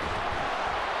screen.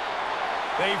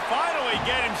 They finally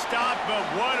get him stopped, but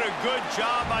what a good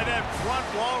job by that front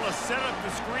wall to set up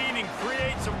the screen and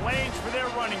create some lanes for their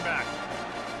running back.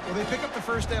 Well, they pick up the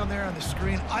first down there on the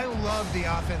screen. I love the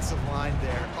offensive line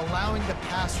there, allowing the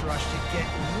pass rush to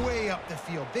get way up the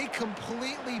field. They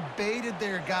completely baited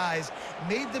their guys,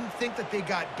 made them think that they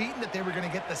got beaten, that they were going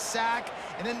to get the sack,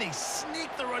 and then they sneak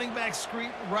the running back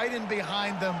screen right in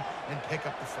behind them and pick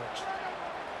up the first.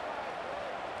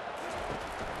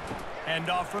 Hand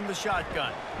off from the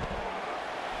shotgun.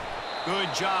 Good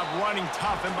job running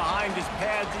tough and behind his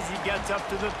pads as he gets up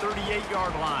to the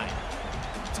 38-yard line.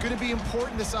 It's going to be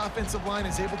important this offensive line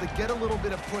is able to get a little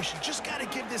bit of push. You just got to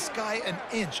give this guy an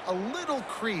inch, a little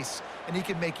crease, and he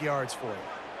can make yards for you.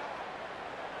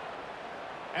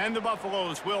 And the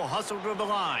Buffaloes will hustle to the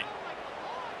line.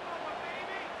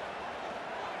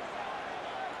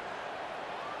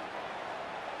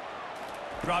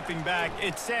 Dropping back,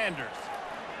 it's Sanders.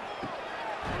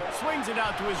 Swings it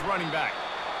out to his running back.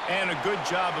 And a good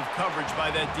job of coverage by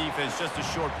that defense, just a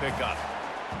short pickup.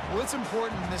 Well, it's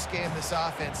important in this game, this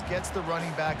offense gets the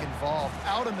running back involved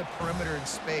out on the perimeter in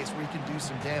space where he can do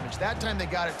some damage. That time they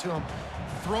got it to him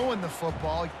throwing the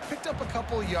football. He picked up a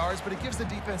couple of yards, but it gives the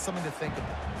defense something to think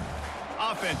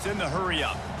about. Offense in the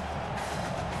hurry-up.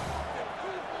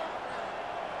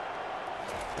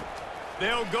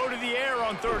 They'll go to the air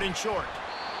on 3rd and short.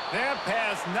 That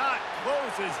pass not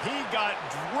close as he got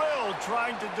drilled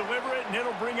trying to deliver it, and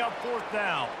it'll bring up 4th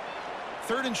down.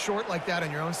 3rd and short like that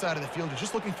on your own side of the field, you're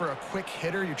just looking for a quick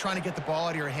hitter. You're trying to get the ball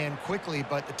out of your hand quickly,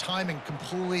 but the timing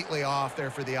completely off there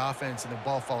for the offense, and the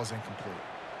ball falls incomplete.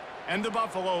 And the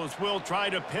Buffaloes will try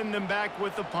to pin them back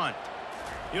with the punt.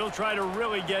 He'll try to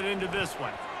really get into this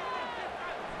one.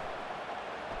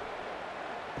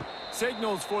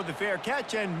 Signals for the fair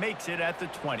catch and makes it at the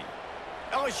 20.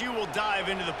 LSU will dive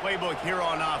into the playbook here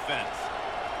on offense.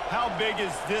 How big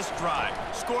is this drive?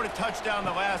 Scored a touchdown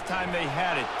the last time they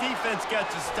had it. Defense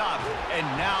gets a stop, and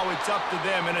now it's up to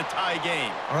them in a tie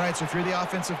game. All right, so if you're the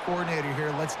offensive coordinator here,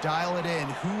 let's dial it in.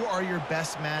 Who are your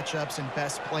best matchups and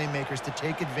best playmakers to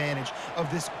take advantage of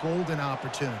this golden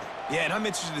opportunity? Yeah, and I'm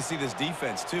interested to see this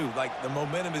defense, too. Like, the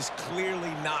momentum is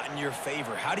clearly not in your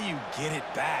favor. How do you get it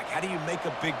back? How do you make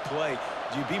a big play?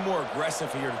 Do you be more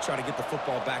aggressive here to try to get the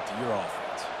football back to your offense?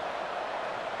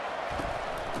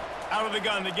 Out of the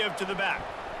gun to give to the back.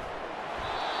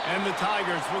 And the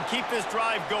Tigers will keep this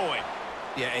drive going.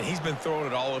 Yeah, and he's been throwing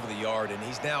it all over the yard, and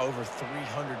he's now over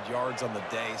 300 yards on the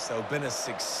day, so been a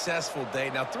successful day.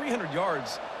 Now, 300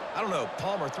 yards, I don't know,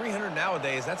 Palmer, 300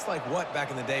 nowadays, that's like what back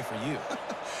in the day for you?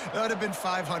 That would have been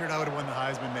 500. I would have won the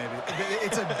Heisman, maybe.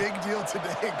 It's a big deal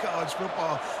today in college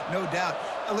football, no doubt.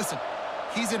 Listen,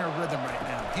 he's in a rhythm right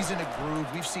now. He's in a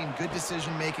groove. We've seen good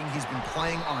decision-making. He's been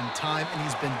playing on time, and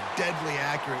he's been deadly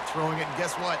accurate throwing it. And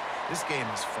guess what? This game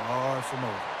is far from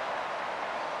over.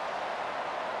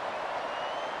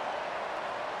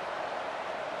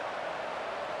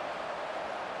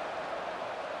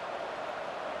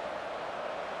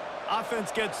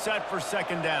 Offense gets set for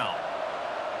 2nd down.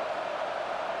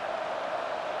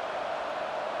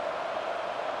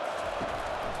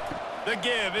 The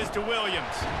give is to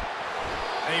Williams.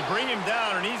 They bring him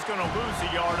down, and he's going to lose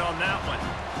a yard on that one.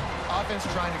 Offense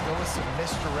trying to go with some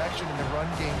misdirection in the run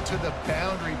game to the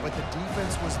boundary, but the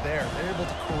defense was there. They're able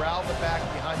to corral the back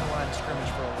behind the line of scrimmage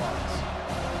for a loss.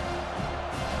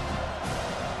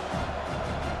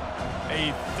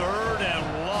 A 3rd and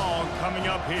long coming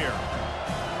up here.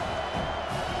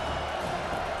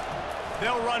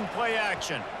 They'll run play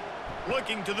action.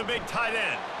 Looking to the big tight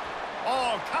end.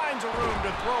 All kinds of room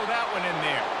to throw that one in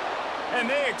there. And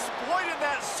they exploited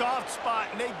that soft spot,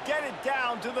 and they get it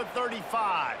down to the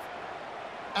 35.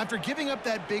 After giving up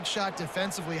that big shot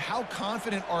defensively, how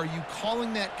confident are you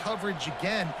calling that coverage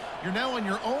again? You're now on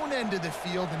your own end of the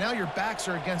field, and now your backs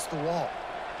are against the wall.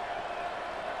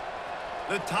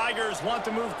 The Tigers want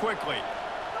to move quickly.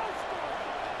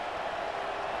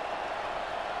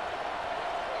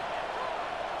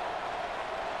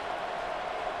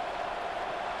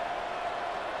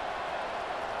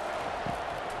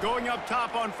 Going up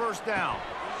top on first down.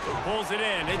 Pulls it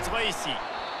in. It's Lacey.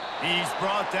 He's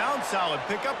brought down. Solid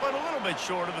pickup, but a little bit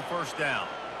short of the first down.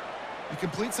 You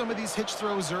complete some of these hitch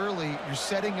throws early, you're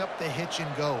setting up the hitch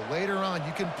and go. Later on,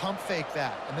 you can pump fake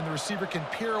that, and then the receiver can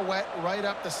pirouette right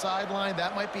up the sideline.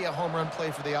 That might be a home run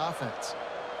play for the offense.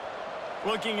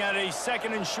 Looking at a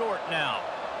second and short now.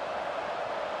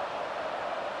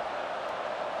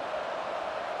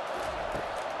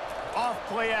 Off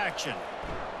play action.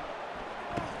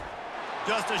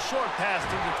 Just a short pass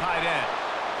to the tight end.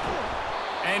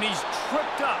 And he's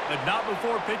tripped up, but not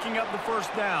before picking up the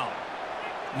first down.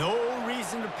 No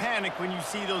reason to panic when you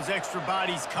see those extra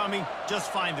bodies coming.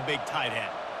 Just find the big tight end.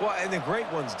 Well, and the great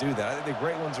ones do that. I think the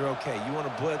great ones are okay. You want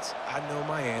to blitz? I know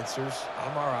my answers.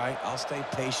 I'm all right. I'll stay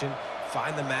patient.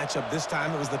 Find the matchup. This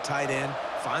time it was the tight end.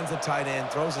 Finds the tight end,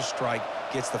 throws a strike,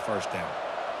 gets the first down.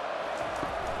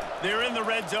 They're in the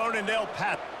red zone, and they'll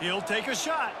pass. He'll take a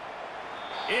shot.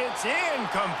 It's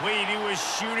incomplete. He was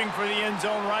shooting for the end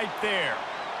zone right there.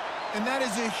 And that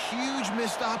is a huge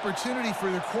missed opportunity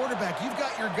for the quarterback. You've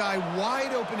got your guy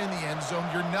wide open in the end zone.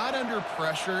 You're not under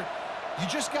pressure. You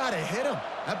just got to hit him.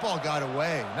 That ball got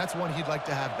away, and that's one he'd like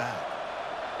to have back.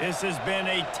 This has been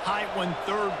a tight one.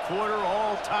 Third quarter,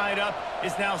 all tied up.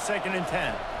 It's now 2nd and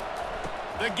 10.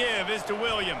 The give is to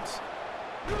Williams.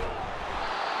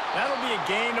 That'll be a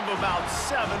gain of about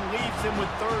 7. Leaves him with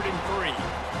 3rd and 3.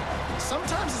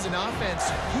 Sometimes as an offense,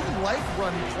 you like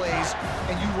run plays,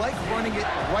 and you like running it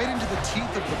right into the teeth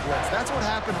of the blitz. That's what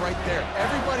happened right there.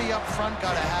 Everybody up front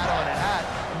got a hat on a hat,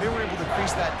 and they were able to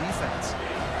crease that defense.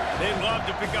 They'd love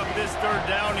to pick up this 3rd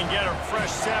down and get a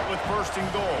fresh set with 1st and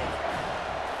goal.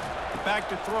 Back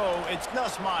to throw, it's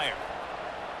Nussmeier.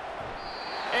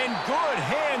 And good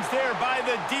hands there by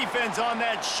the defense on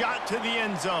that shot to the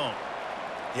end zone.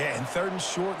 Yeah, and 3rd and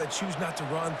short, they choose not to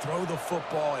run, throw the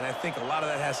football, and I think a lot of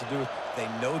that has to do with they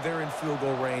know they're in field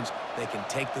goal range. They can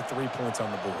take the 3 points on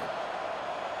the board.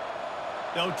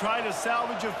 They'll try to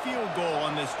salvage a field goal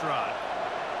on this drive.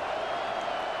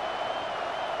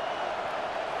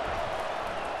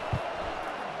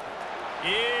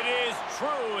 It is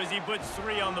true as he puts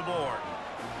 3 on the board.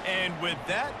 And with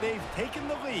that, they've taken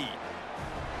the lead.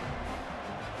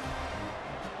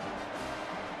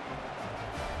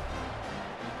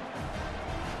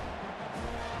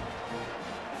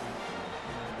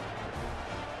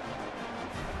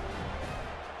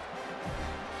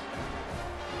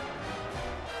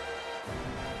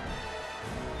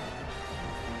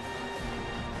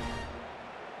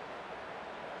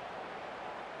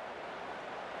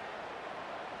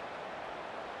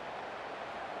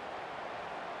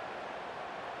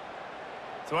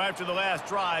 So after the last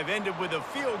drive ended with a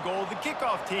field goal, the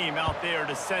kickoff team out there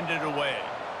to send it away.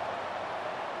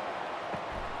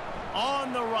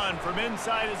 On the run from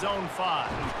inside his own 5.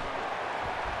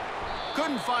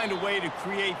 Couldn't find a way to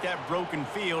create that broken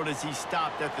field as he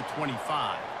stopped at the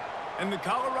 25. And the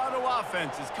Colorado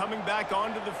offense is coming back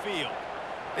onto the field.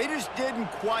 They just didn't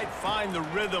quite find the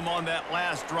rhythm on that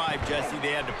last drive, Jesse.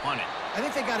 They had to punt it. I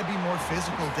think they got to be more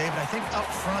physical, David. I think up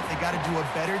front they got to do a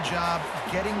better job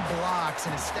getting blocks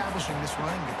and establishing this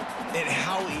running game. And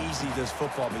how easy does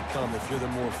football become if you're the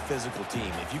more physical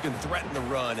team? If you can threaten the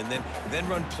run and then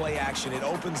run play action, it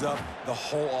opens up the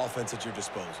whole offense at your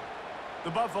disposal.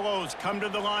 The Buffaloes come to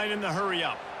the line in the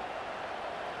hurry-up.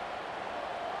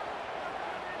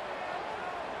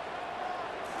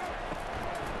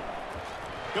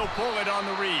 He'll pull it on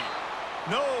the read.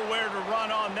 Nowhere to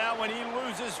run on that one. He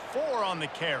loses 4 on the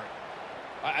carry.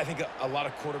 I think a lot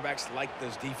of quarterbacks like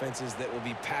those defenses that will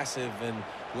be passive and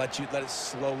let it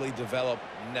slowly develop.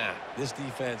 Nah, this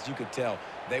defense, you could tell,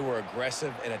 they were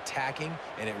aggressive and attacking,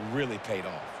 and it really paid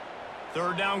off.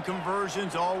 3rd down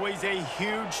conversions, always a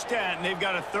huge stat, and they've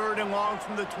got a 3rd and long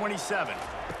from the 27.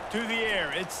 To the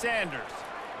air, it's Sanders.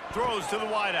 Throws to the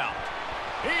wideout.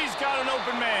 He's got an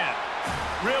open man.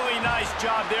 Really nice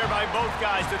job there by both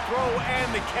guys to throw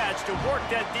and the catch to work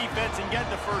that defense and get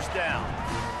the first down.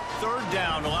 3rd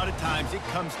down, a lot of times it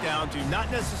comes down to not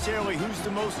necessarily who's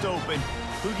the most open,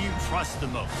 who do you trust the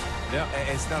most? Yeah,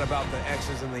 it's not about the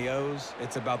X's and the O's.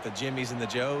 It's about the Jimmies and the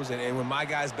Joes. And when my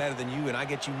guy's better than you and I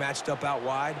get you matched up out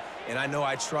wide and I know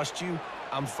I trust you,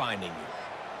 I'm finding you.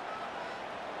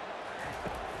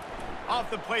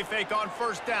 Off the play fake on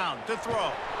first down to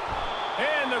throw.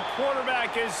 And the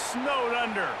quarterback is snowed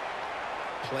under.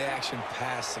 Play-action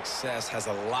pass success has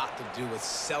a lot to do with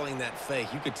selling that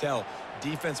fake. You could tell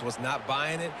defense was not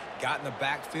buying it, got in the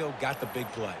backfield, got the big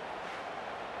play.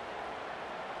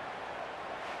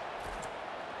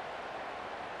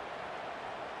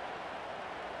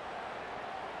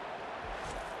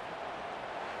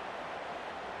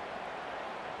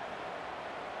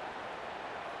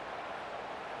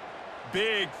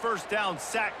 Big first down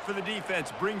sack for the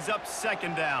defense, brings up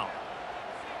second down.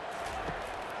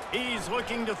 He's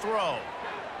looking to throw.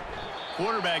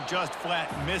 Quarterback just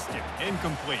flat missed it,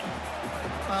 incomplete.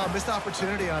 Missed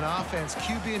opportunity on offense.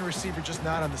 QB and receiver just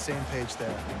not on the same page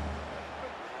there.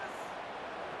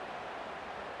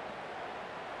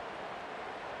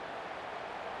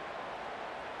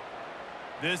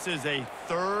 This is a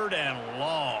 3rd and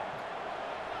long.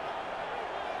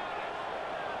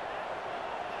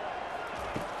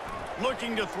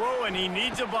 Looking to throw, and he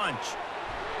needs a bunch.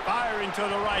 Firing to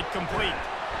the right, complete.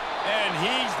 And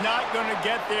he's not going to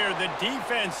get there. The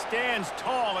defense stands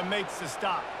tall and makes the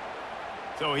stop.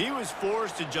 So he was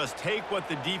forced to just take what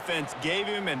the defense gave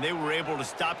him, and they were able to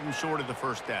stop him short of the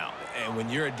first down. And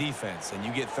when you're a defense and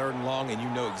you get 3rd and long and you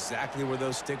know exactly where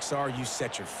those sticks are, you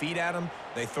set your feet at them,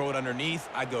 they throw it underneath,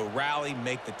 I go rally,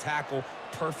 make the tackle.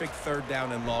 Perfect 3rd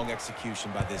down and long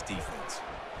execution by this defense.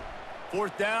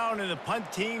 4th down, and the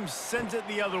punt team sends it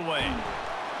the other way.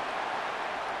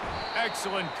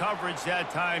 Excellent coverage that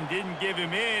time. Didn't give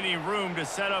him any room to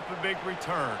set up a big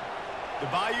return. The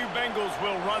Bayou Bengals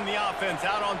will run the offense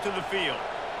out onto the field.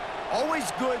 Always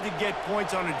good to get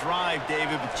points on a drive,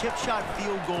 David, but chip shot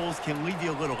field goals can leave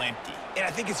you a little empty. And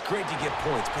I think it's great to get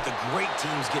points, but the great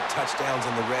teams get touchdowns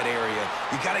in the red area.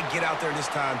 You got to get out there this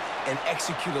time and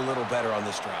execute a little better on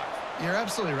this drive. You're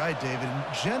absolutely right, David. And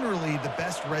generally, the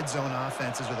best red zone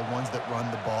offenses are the ones that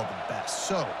run the ball the best.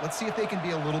 So let's see if they can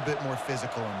be a little bit more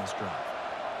physical on this drive.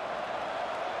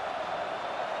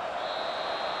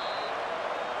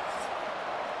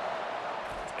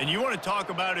 And you want to talk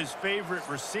about his favorite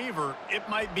receiver, it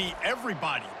might be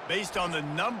everybody based on the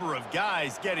number of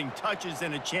guys getting touches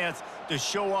and a chance to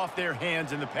show off their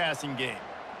hands in the passing game.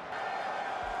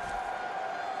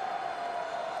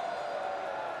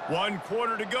 1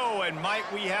 quarter to go, and might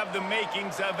we have the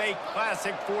makings of a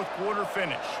classic 4th quarter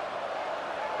finish.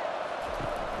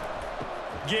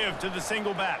 Give to the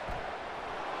single back.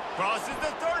 Crosses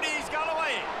the 30, he's got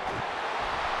away.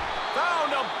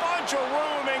 Found a bunch of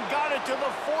room and got it to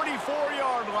the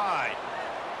 44-yard line.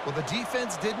 Well, the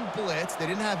defense didn't blitz. They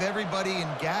didn't have everybody in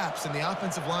gaps, and the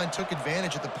offensive line took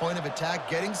advantage at the point of attack,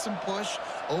 getting some push,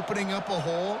 opening up a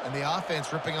hole, and the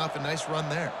offense ripping off a nice run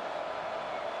there.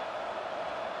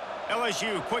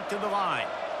 LSU quick to the line.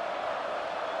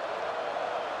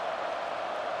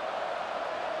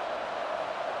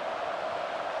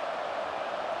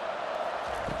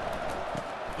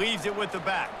 Leaves it with the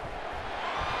back.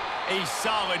 A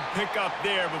solid pickup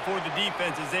there before the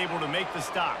defense is able to make the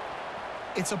stop.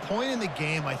 It's a point in the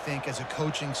game, I think, as a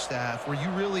coaching staff where you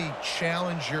really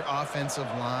challenge your offensive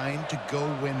line to go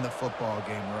win the football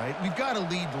game, right? We've got to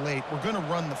lead late. We're going to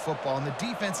run the football, and the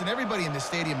defense and everybody in the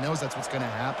stadium knows that's what's going to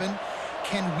happen.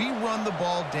 Can we run the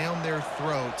ball down their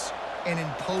throats and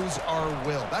impose our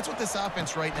will? That's what this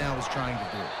offense right now is trying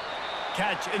to do.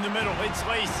 Catch in the middle. It's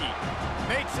Lacy.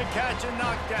 Makes a catch and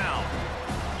knocked down.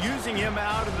 Using him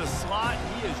out of the slot,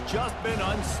 he has just been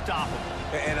unstoppable.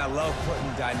 And I love putting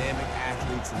dynamic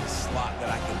athletes in the slot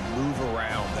that I can move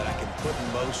around, that I can put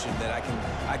in motion, that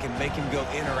I can make him go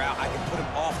in or out. I can put him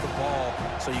off the ball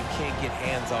so you can't get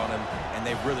hands on him, and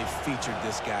they've really featured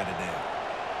this guy today.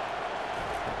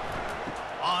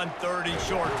 On 3rd and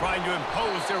short, trying to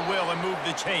impose their will and move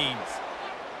the chains.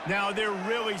 Now they're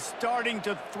really starting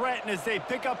to threaten as they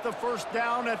pick up the first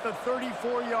down at the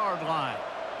 34-yard line.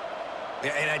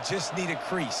 Yeah, and I just need a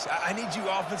crease. I need you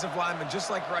offensive linemen,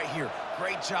 just like right here.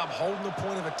 Great job holding the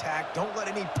point of attack. Don't let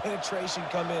any penetration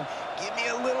come in. Give me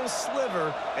a little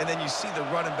sliver, and then you see the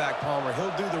running back, Palmer.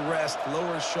 He'll do the rest,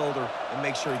 lower his shoulder, and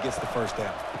make sure he gets the first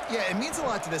down. Yeah, it means a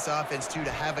lot to this offense, too, to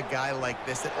have a guy like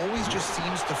this that always just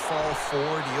seems to fall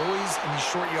forward. He always, in these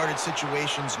short yardage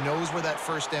situations, knows where that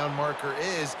first down marker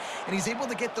is, and he's able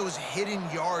to get those hidden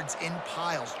yards in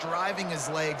piles, driving his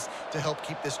legs to help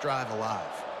keep this drive alive.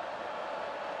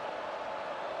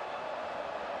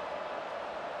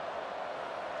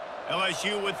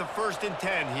 LSU with the 1st and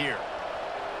 10 here.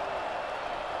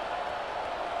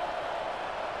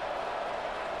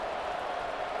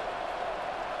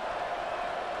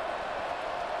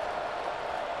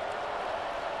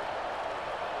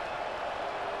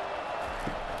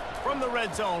 from the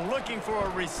red zone, looking for a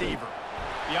receiver.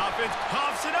 The offense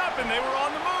coughs it up, and they were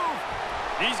on the move.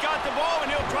 He's got the ball,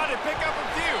 and he'll try to pick up a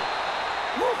few.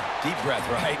 Woo. Deep breath,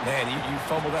 right? Man, you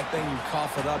fumble that thing, you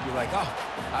cough it up, you're like, oh,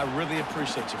 I really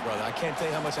appreciate you, brother. I can't tell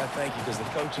you how much I thank you because the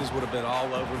coaches would have been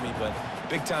all over me, but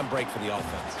big-time break for the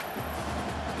offense.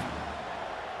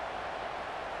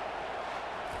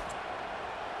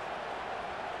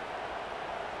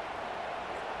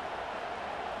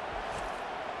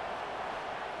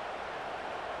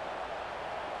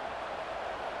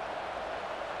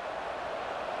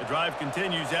 The drive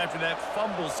continues after that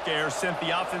fumble scare sent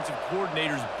the offensive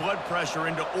coordinator's blood pressure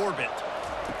into orbit.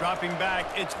 Dropping back,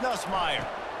 it's Nussmeier.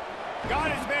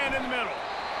 Got his man in the middle.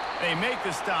 They make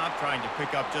the stop, trying to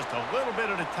pick up just a little bit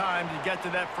at a time to get to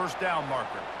that first down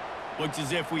marker. Looks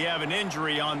as if we have an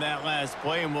injury on that last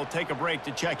play, and we'll take a break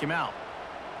to check him out.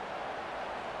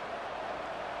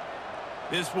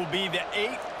 This will be the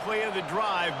 8th play of the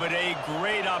drive, but a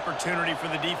great opportunity for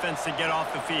the defense to get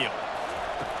off the field.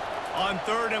 On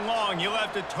 3rd and long, he'll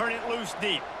have to turn it loose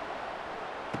deep.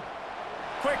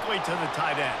 Quickly to the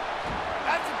tight end.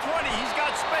 At the 20, he's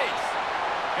got space.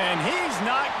 And he's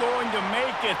not going to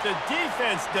make it. The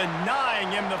defense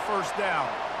denying him the first down.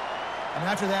 And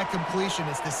after that completion,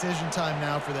 it's decision time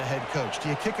now for the head coach. Do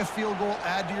you kick a field goal,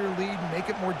 add to your lead, and make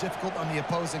it more difficult on the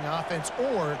opposing offense,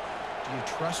 or do you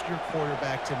trust your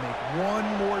quarterback to make one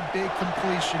more big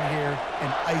completion here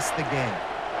and ice the game?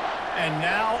 And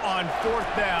now on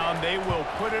 4th down, they will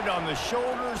put it on the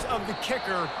shoulders of the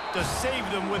kicker to save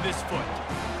them with his foot.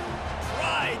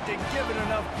 Tried to give it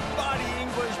enough body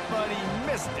English, but he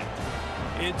missed it.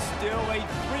 It's still a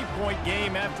 3-point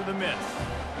game after the miss.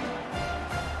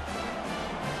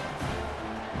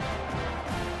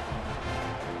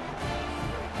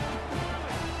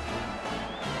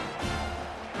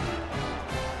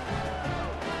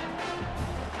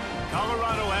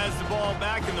 Colorado has the ball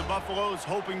back, and the Buffaloes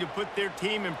hoping to put their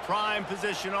team in prime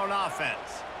position on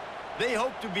offense. They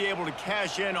hope to be able to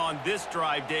cash in on this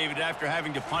drive, David, after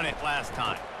having to punt it last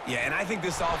time. Yeah, and I think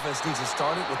this offense needs to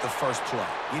start it with the first play.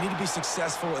 You need to be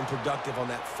successful and productive on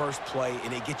that first play,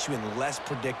 and it gets you in less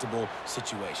predictable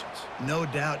situations. No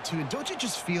doubt, too. And don't you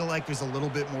just feel like there's a little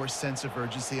bit more sense of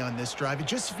urgency on this drive? It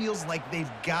just feels like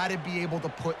they've got to be able to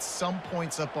put some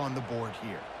points up on the board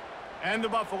here. And the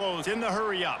Buffaloes in the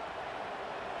hurry up.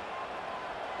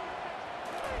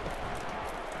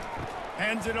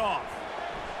 Hands it off.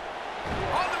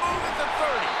 On the move at the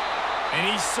 30. And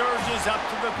he surges up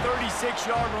to the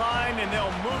 36-yard line, and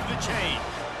they'll move the chain.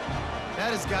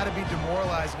 That has got to be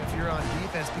demoralizing if you're on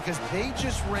defense, because they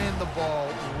just ran the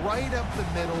ball right up the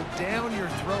middle, down your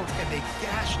throat, and they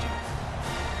gashed you.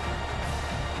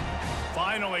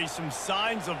 Finally, some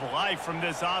signs of life from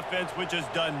this offense, which has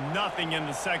done nothing in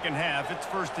the second half. It's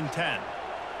 1st and 10.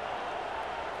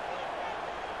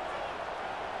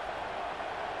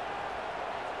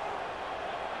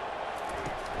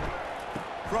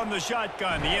 From the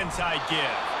shotgun, the inside give.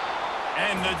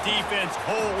 And the defense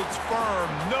holds firm.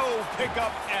 No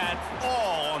pickup at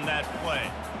all on that play.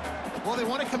 Well, they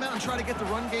want to come out and try to get the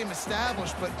run game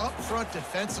established, but up front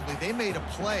defensively, they made a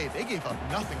play. They gave up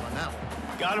nothing on that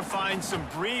one. Got to find some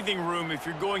breathing room if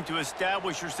you're going to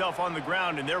establish yourself on the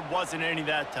ground, and there wasn't any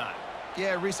that time.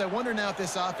 Yeah, Reese, I wonder now if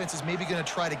this offense is maybe going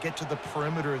to try to get to the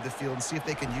perimeter of the field and see if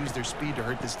they can use their speed to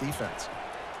hurt this defense.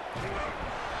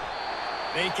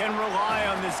 They can rely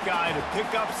on this guy to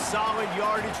pick up solid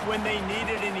yardage when they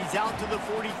need it, and he's out to the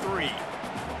 43.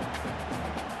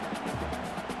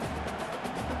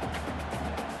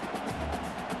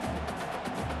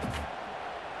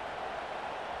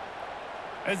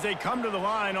 As they come to the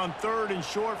line on 3rd and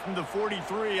short from the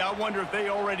 43, I wonder if they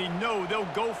already know they'll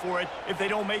go for it if they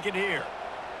don't make it here.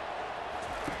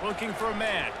 Looking for a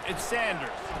man. It's Sanders.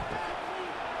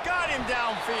 Got him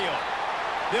downfield.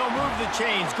 They'll move the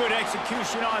chains. Good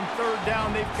execution on 3rd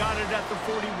down. They've got it at the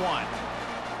 41.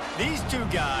 These two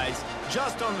guys,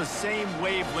 just on the same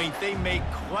wavelength, they make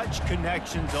clutch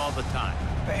connections all the time.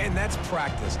 And that's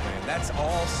practice, man. That's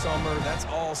all summer. That's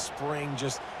all spring.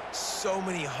 Just so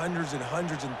many hundreds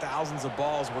and thousands of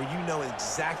balls where you know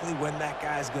exactly when that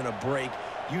guy's going to break.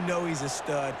 You know he's a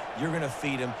stud. You're going to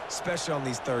feed him, especially on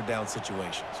these 3rd down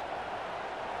situations.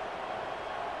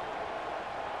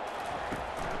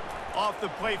 Off the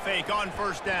play fake on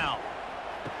 1st down.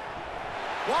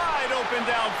 Wide open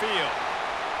downfield.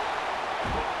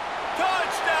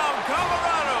 Touchdown,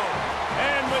 Colorado!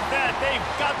 And with that, they've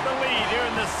got the lead here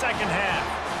in the second half.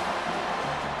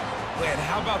 Man,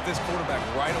 how about this quarterback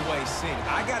right away seeing,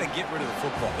 I got to get rid of the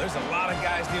football. There's a lot of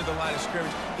guys near the line of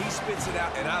scrimmage. He spits it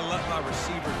out, and I let my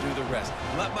receiver do the rest.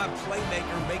 Let my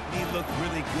playmaker make me look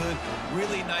really good,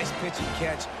 really nice pitch and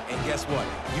catch. And guess what?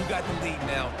 You got the lead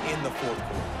now in the fourth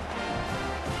quarter.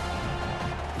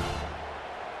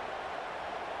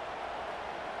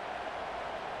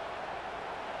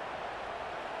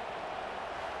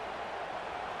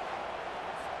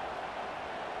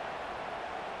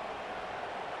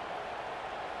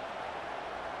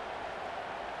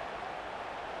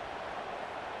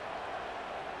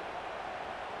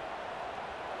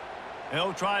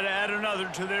 They'll try to add another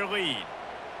to their lead.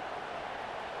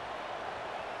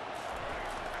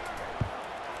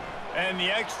 And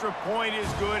the extra point is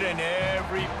good, and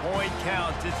every point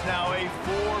counts. It's now a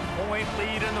 4-point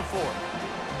lead in the fourth.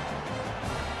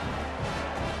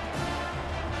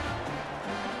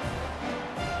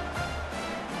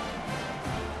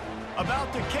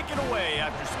 About to kick it away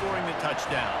after scoring the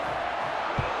touchdown.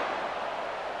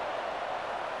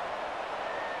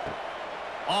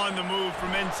 On the move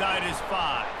from inside his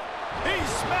 5. He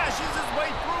smashes his way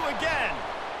through again.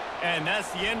 And that's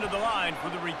the end of the line for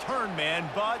the return man,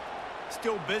 but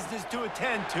still business to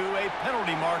attend to. A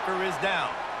penalty marker is down.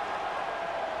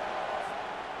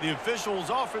 The officials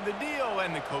offer the deal,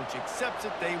 and the coach accepts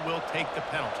it. They will take the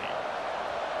penalty.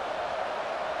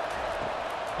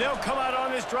 They'll come out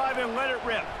on this drive and let it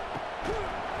rip.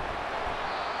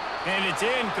 And it's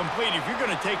incomplete. If you're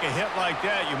going to take a hit like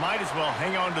that, you might as well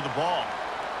hang on to the ball.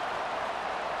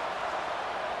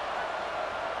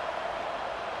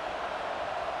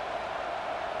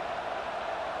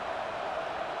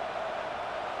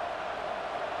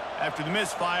 After the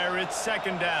misfire, it's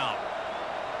second down.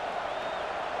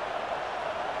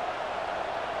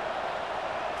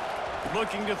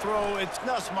 Looking to throw, it's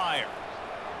Nussmeier.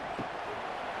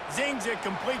 Zings it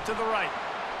complete to the right.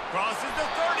 Crosses the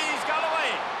 30, he's got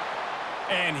away.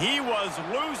 And he was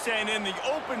loose and in the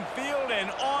open field and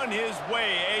on his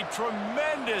way. A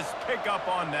tremendous pickup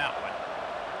on that one.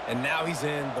 And now he's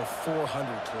in the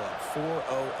 400 club,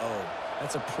 400.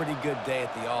 That's a pretty good day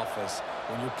at the office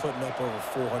when you're putting up over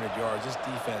 400 yards. This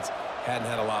defense hadn't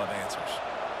had a lot of answers.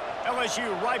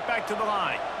 LSU right back to the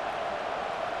line.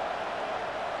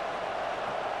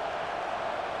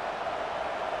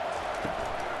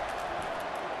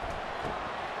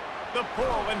 The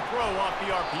pull and throw off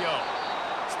the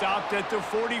RPO. Stopped at the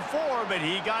 44, but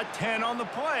he got 10 on the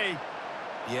play.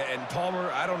 Yeah, and Palmer,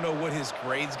 I don't know what his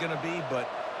grade's going to be, but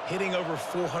hitting over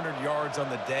 400 yards on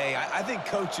the day, I think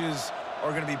coaches are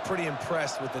going to be pretty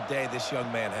impressed with the day this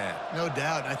young man had. No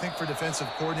doubt. I think for defensive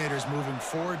coordinators moving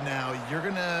forward now, you're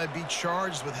going to be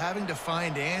charged with having to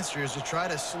find answers to try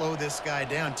to slow this guy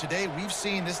down. Today, we've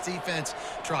seen this defense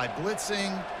try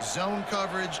blitzing, zone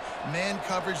coverage, man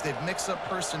coverage. They've mixed up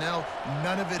personnel.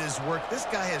 None of it has worked. This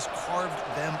guy has carved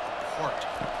them apart.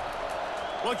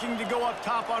 Looking to go up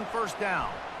top on first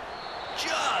down.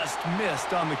 Just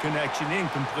missed on the connection,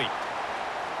 incomplete.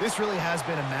 This really has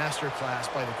been a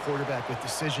masterclass by the quarterback with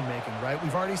decision-making, right?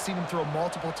 We've already seen him throw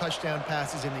multiple touchdown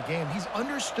passes in the game. He's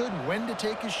understood when to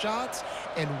take his shots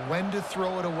and when to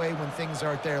throw it away when things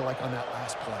aren't there, like on that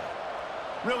last play.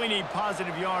 Really need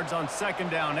positive yards on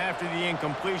second down. After the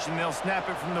incompletion, they'll snap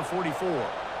it from the 44.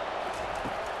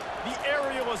 The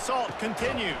aerial assault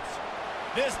continues.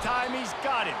 This time he's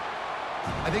got him.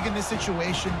 I think in this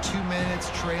situation, 2 minutes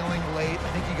trailing late, I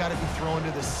think you got to be throwing to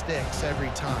the sticks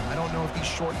every time. I don't know if these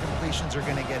short completions are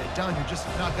going to get it done. You're just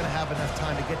not going to have enough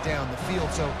time to get down the field.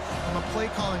 So from a play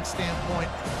calling standpoint,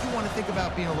 you want to think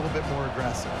about being a little bit more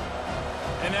aggressive.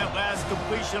 And that last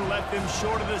completion left him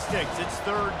short of the sticks. It's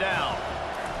third down.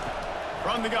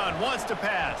 From the gun, wants to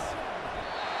pass.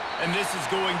 And this is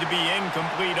going to be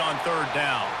incomplete on third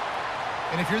down.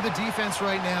 And if you're the defense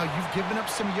right now, you've given up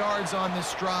some yards on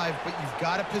this drive, but you've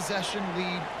got a possession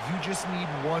lead. You just need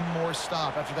one more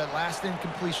stop. After that last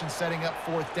incompletion setting up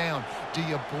fourth down, do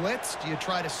you blitz? Do you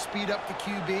try to speed up the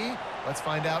QB? Let's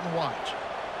find out and watch.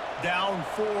 Down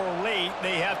 4 late.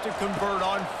 They have to convert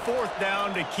on fourth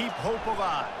down to keep hope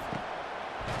alive.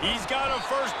 He's got a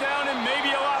first down and maybe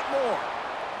a lot more.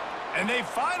 And they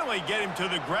finally get him to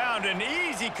the ground. An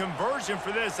easy conversion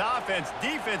for this offense.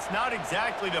 Defense not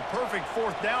exactly the perfect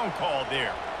fourth down call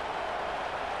there.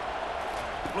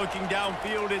 Looking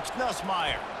downfield, it's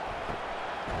Nussmeier.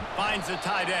 Finds the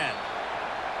tight end.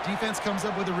 Defense comes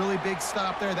up with a really big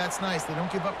stop there. That's nice. They don't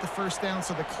give up the first down,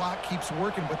 so the clock keeps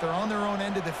working, but they're on their own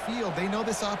end of the field. They know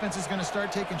this offense is going to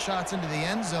start taking shots into the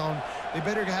end zone. They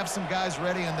better have some guys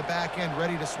ready on the back end,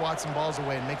 ready to swat some balls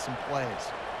away and make some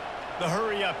plays. The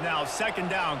hurry up now, second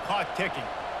down, clock ticking.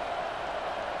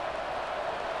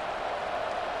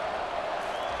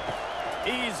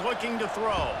 He's looking to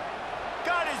throw.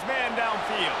 Got his man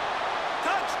downfield.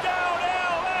 Touchdown,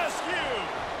 LSU!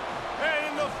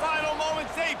 And in the final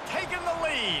moments, they've taken the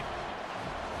lead.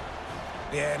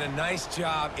 Yeah, and a nice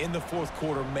job in the fourth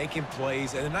quarter making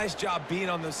plays, and a nice job being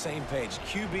on the same page.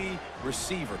 QB,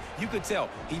 receiver. You could tell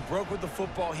he broke with the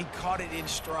football. He caught it in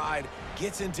stride,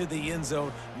 gets into the end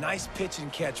zone. Nice pitch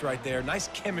and catch right there. Nice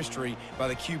chemistry by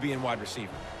the QB and wide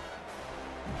receiver.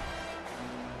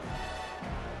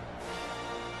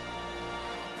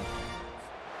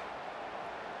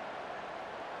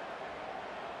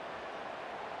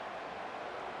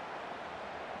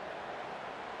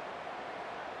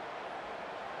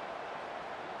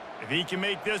 If he can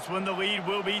make this one, the lead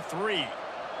will be 3.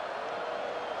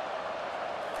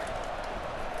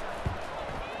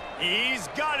 He's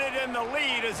got it, and the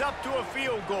lead is up to a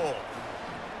field goal.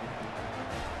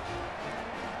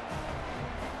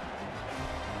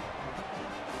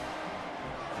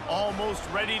 Almost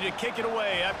ready to kick it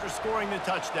away after scoring the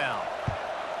touchdown.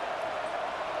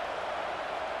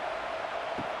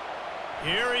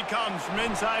 Here he comes from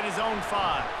inside his own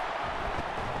 5.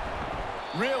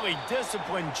 Really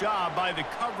disciplined job by the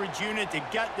coverage unit to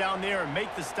get down there and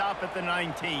make the stop at the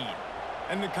 19.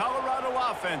 And the Colorado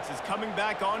offense is coming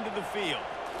back onto the field.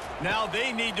 Now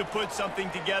they need to put something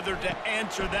together to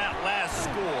answer that last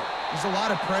score. There's a lot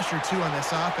of pressure, too, on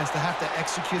this offense to have to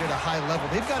execute at a high level.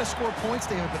 They've got to score points,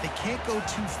 David, but they can't go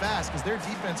too fast because their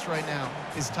defense right now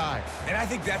is tired. And I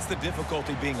think that's the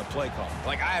difficulty being a play caller.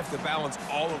 Like, I have to balance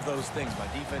all of those things. My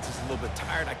defense is a little bit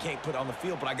tired. I can't put it on the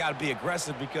field, but I got to be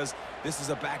aggressive because this is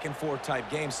a back-and-forth type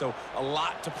game, so a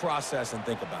lot to process and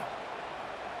think about.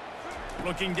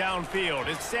 Looking downfield,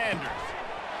 it's Sanders.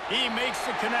 He makes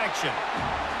the connection.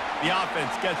 The offense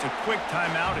gets a quick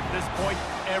timeout at this point.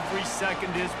 Every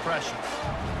second is precious.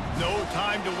 No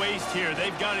time to waste here.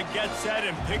 They've got to get set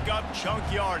and pick up chunk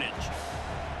yardage.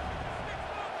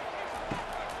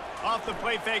 Off the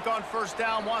play fake on first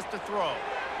down, wants to throw.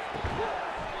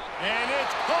 And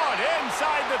it's caught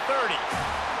inside the 30.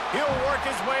 He'll work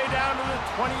his way down to the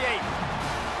 28.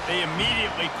 They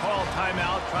immediately call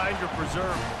timeout, trying to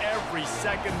preserve every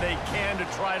second they can to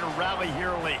try to rally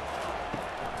here late.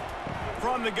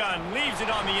 From the gun, leaves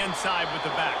it on the inside with the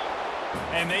back.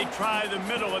 And they try the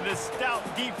middle of this stout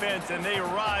defense, and they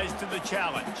rise to the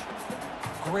challenge.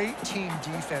 Great team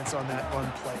defense on that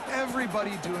run play.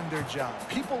 Everybody doing their job.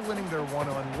 People winning their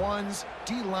one-on-ones,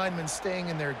 D linemen staying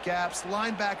in their gaps,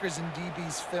 linebackers and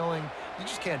DBs filling. You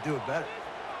just can't do it better.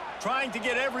 Trying to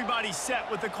get everybody set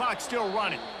with the clock still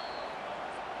running.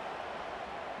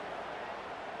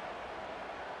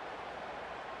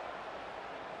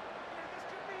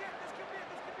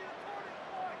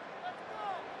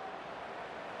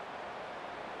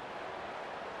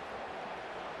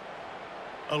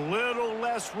 A little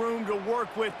less room to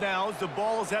work with now as the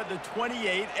ball's at the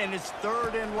 28 and it's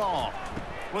 3rd and long.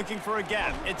 Looking for a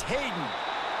gap. It's Hayden.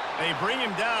 They bring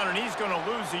him down and he's going to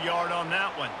lose a yard on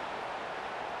that one.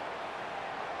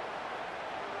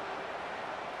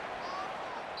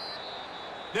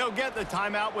 They'll get the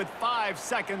timeout with 5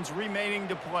 seconds remaining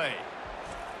to play.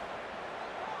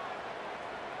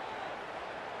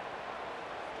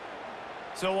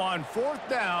 So on 4th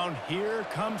down, here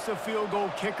comes the field goal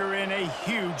kicker in a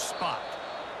huge spot.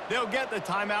 They'll get the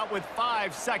timeout with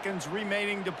 5 seconds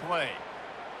remaining to play.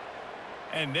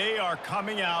 And they are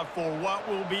coming out for what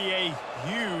will be a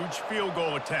huge field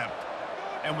goal attempt.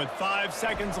 And with 5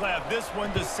 seconds left, this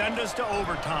one to send us to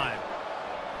overtime.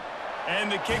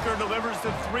 And the kicker delivers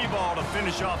the 3 ball to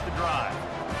finish off the drive.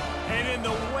 And in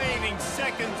the waning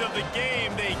seconds of the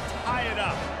game, they tie it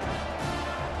up.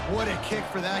 What a kick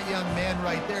for that young man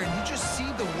right there. And you just see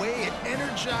the way it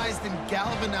energized and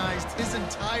galvanized his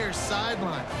entire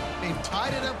sideline. They've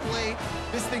tied it up late.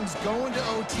 This thing's going to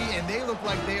OT, and they look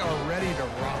like they are ready to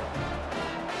rock.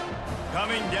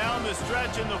 Coming down the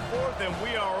stretch in the 4th, and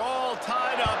we are all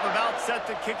tied up, about set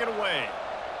to kick it away.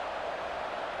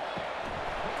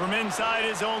 From inside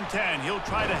his own 10, he'll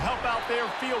try to help out their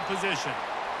field position.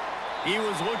 He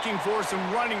was looking for some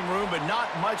running room, but not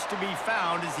much to be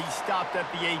found as he stopped at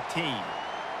the 18.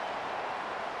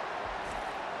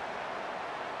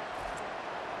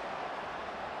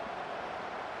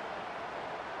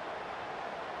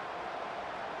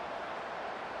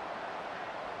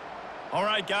 All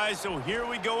right, guys, so here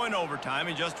we go in overtime,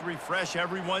 and just to refresh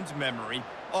everyone's memory,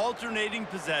 alternating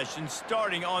possession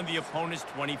starting on the opponent's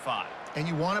 25. And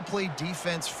you want to play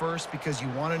defense first because you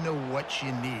want to know what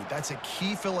you need. That's a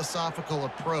key philosophical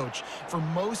approach for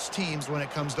most teams when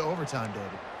it comes to overtime,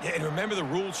 David. Yeah, and remember the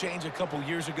rule change a couple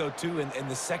years ago, too, in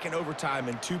the second overtime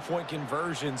and two-point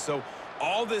conversion. So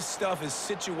all this stuff is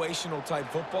situational-type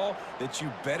football that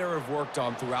you better have worked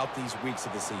on throughout these weeks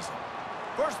of the season.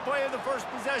 First play of the first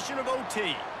possession of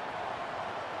OT.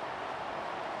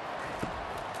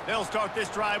 They'll start this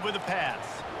drive with a pass.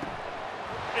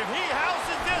 If he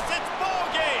houses this, it's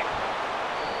ball game.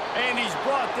 And he's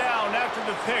brought down after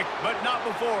the pick, but not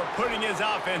before putting his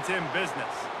offense in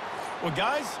business. Well,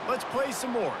 guys, let's play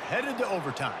some more. Headed to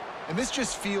overtime. And this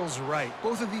just feels right.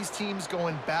 Both of these teams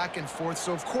going back and forth.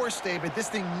 So, of course, David, this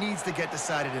thing needs to get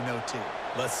decided in OT.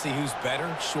 Let's see who's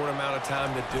better. Short amount of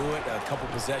time to do it. A couple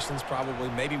possessions, probably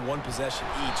maybe one possession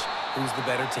each. Who's the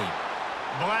better team?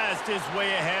 Blast is way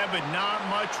ahead, but not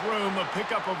much room. A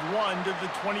pickup of 1 to the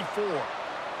 24.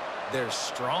 They're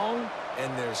strong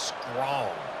and they're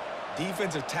strong.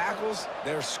 Defensive tackles,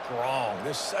 they're strong.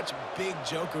 There's such big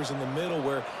jokers in the middle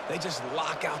where they just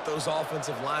lock out those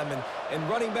offensive linemen. And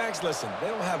running backs, listen, they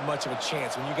don't have much of a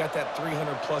chance. When you got that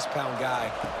 300-plus pound guy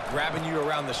grabbing you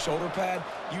around the shoulder pad,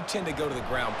 you tend to go to the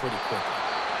ground pretty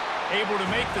quickly. Able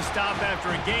to make the stop after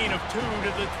a gain of 2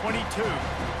 to the 22.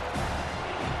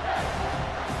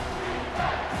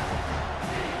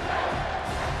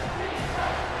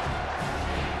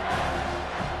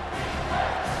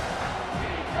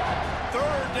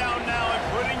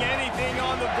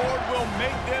 Will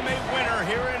make them a winner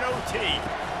here in OT.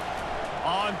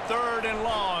 On 3rd and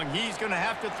long, he's going to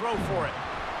have to throw for it.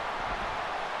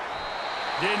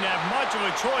 Didn't have much of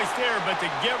a choice there, but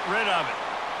to get rid of it.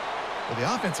 Well,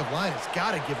 the offensive line has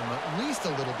got to give him at least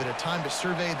a little bit of time to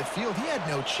survey the field. He had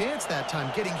no chance that time,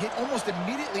 getting hit almost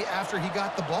immediately after he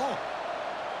got the ball.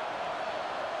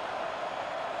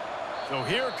 So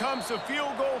here comes the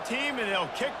field goal team, and they'll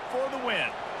kick for the win.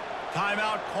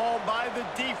 Timeout called by the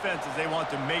defense as they want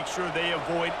to make sure they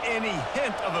avoid any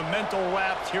hint of a mental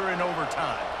lapse here in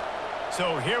overtime.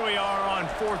 So here we are on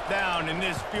 4th down, and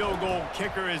this field goal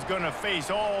kicker is going to face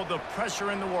all the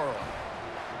pressure in the world.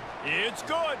 It's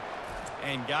good.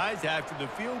 And guys, after the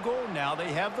field goal, now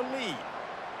they have the lead.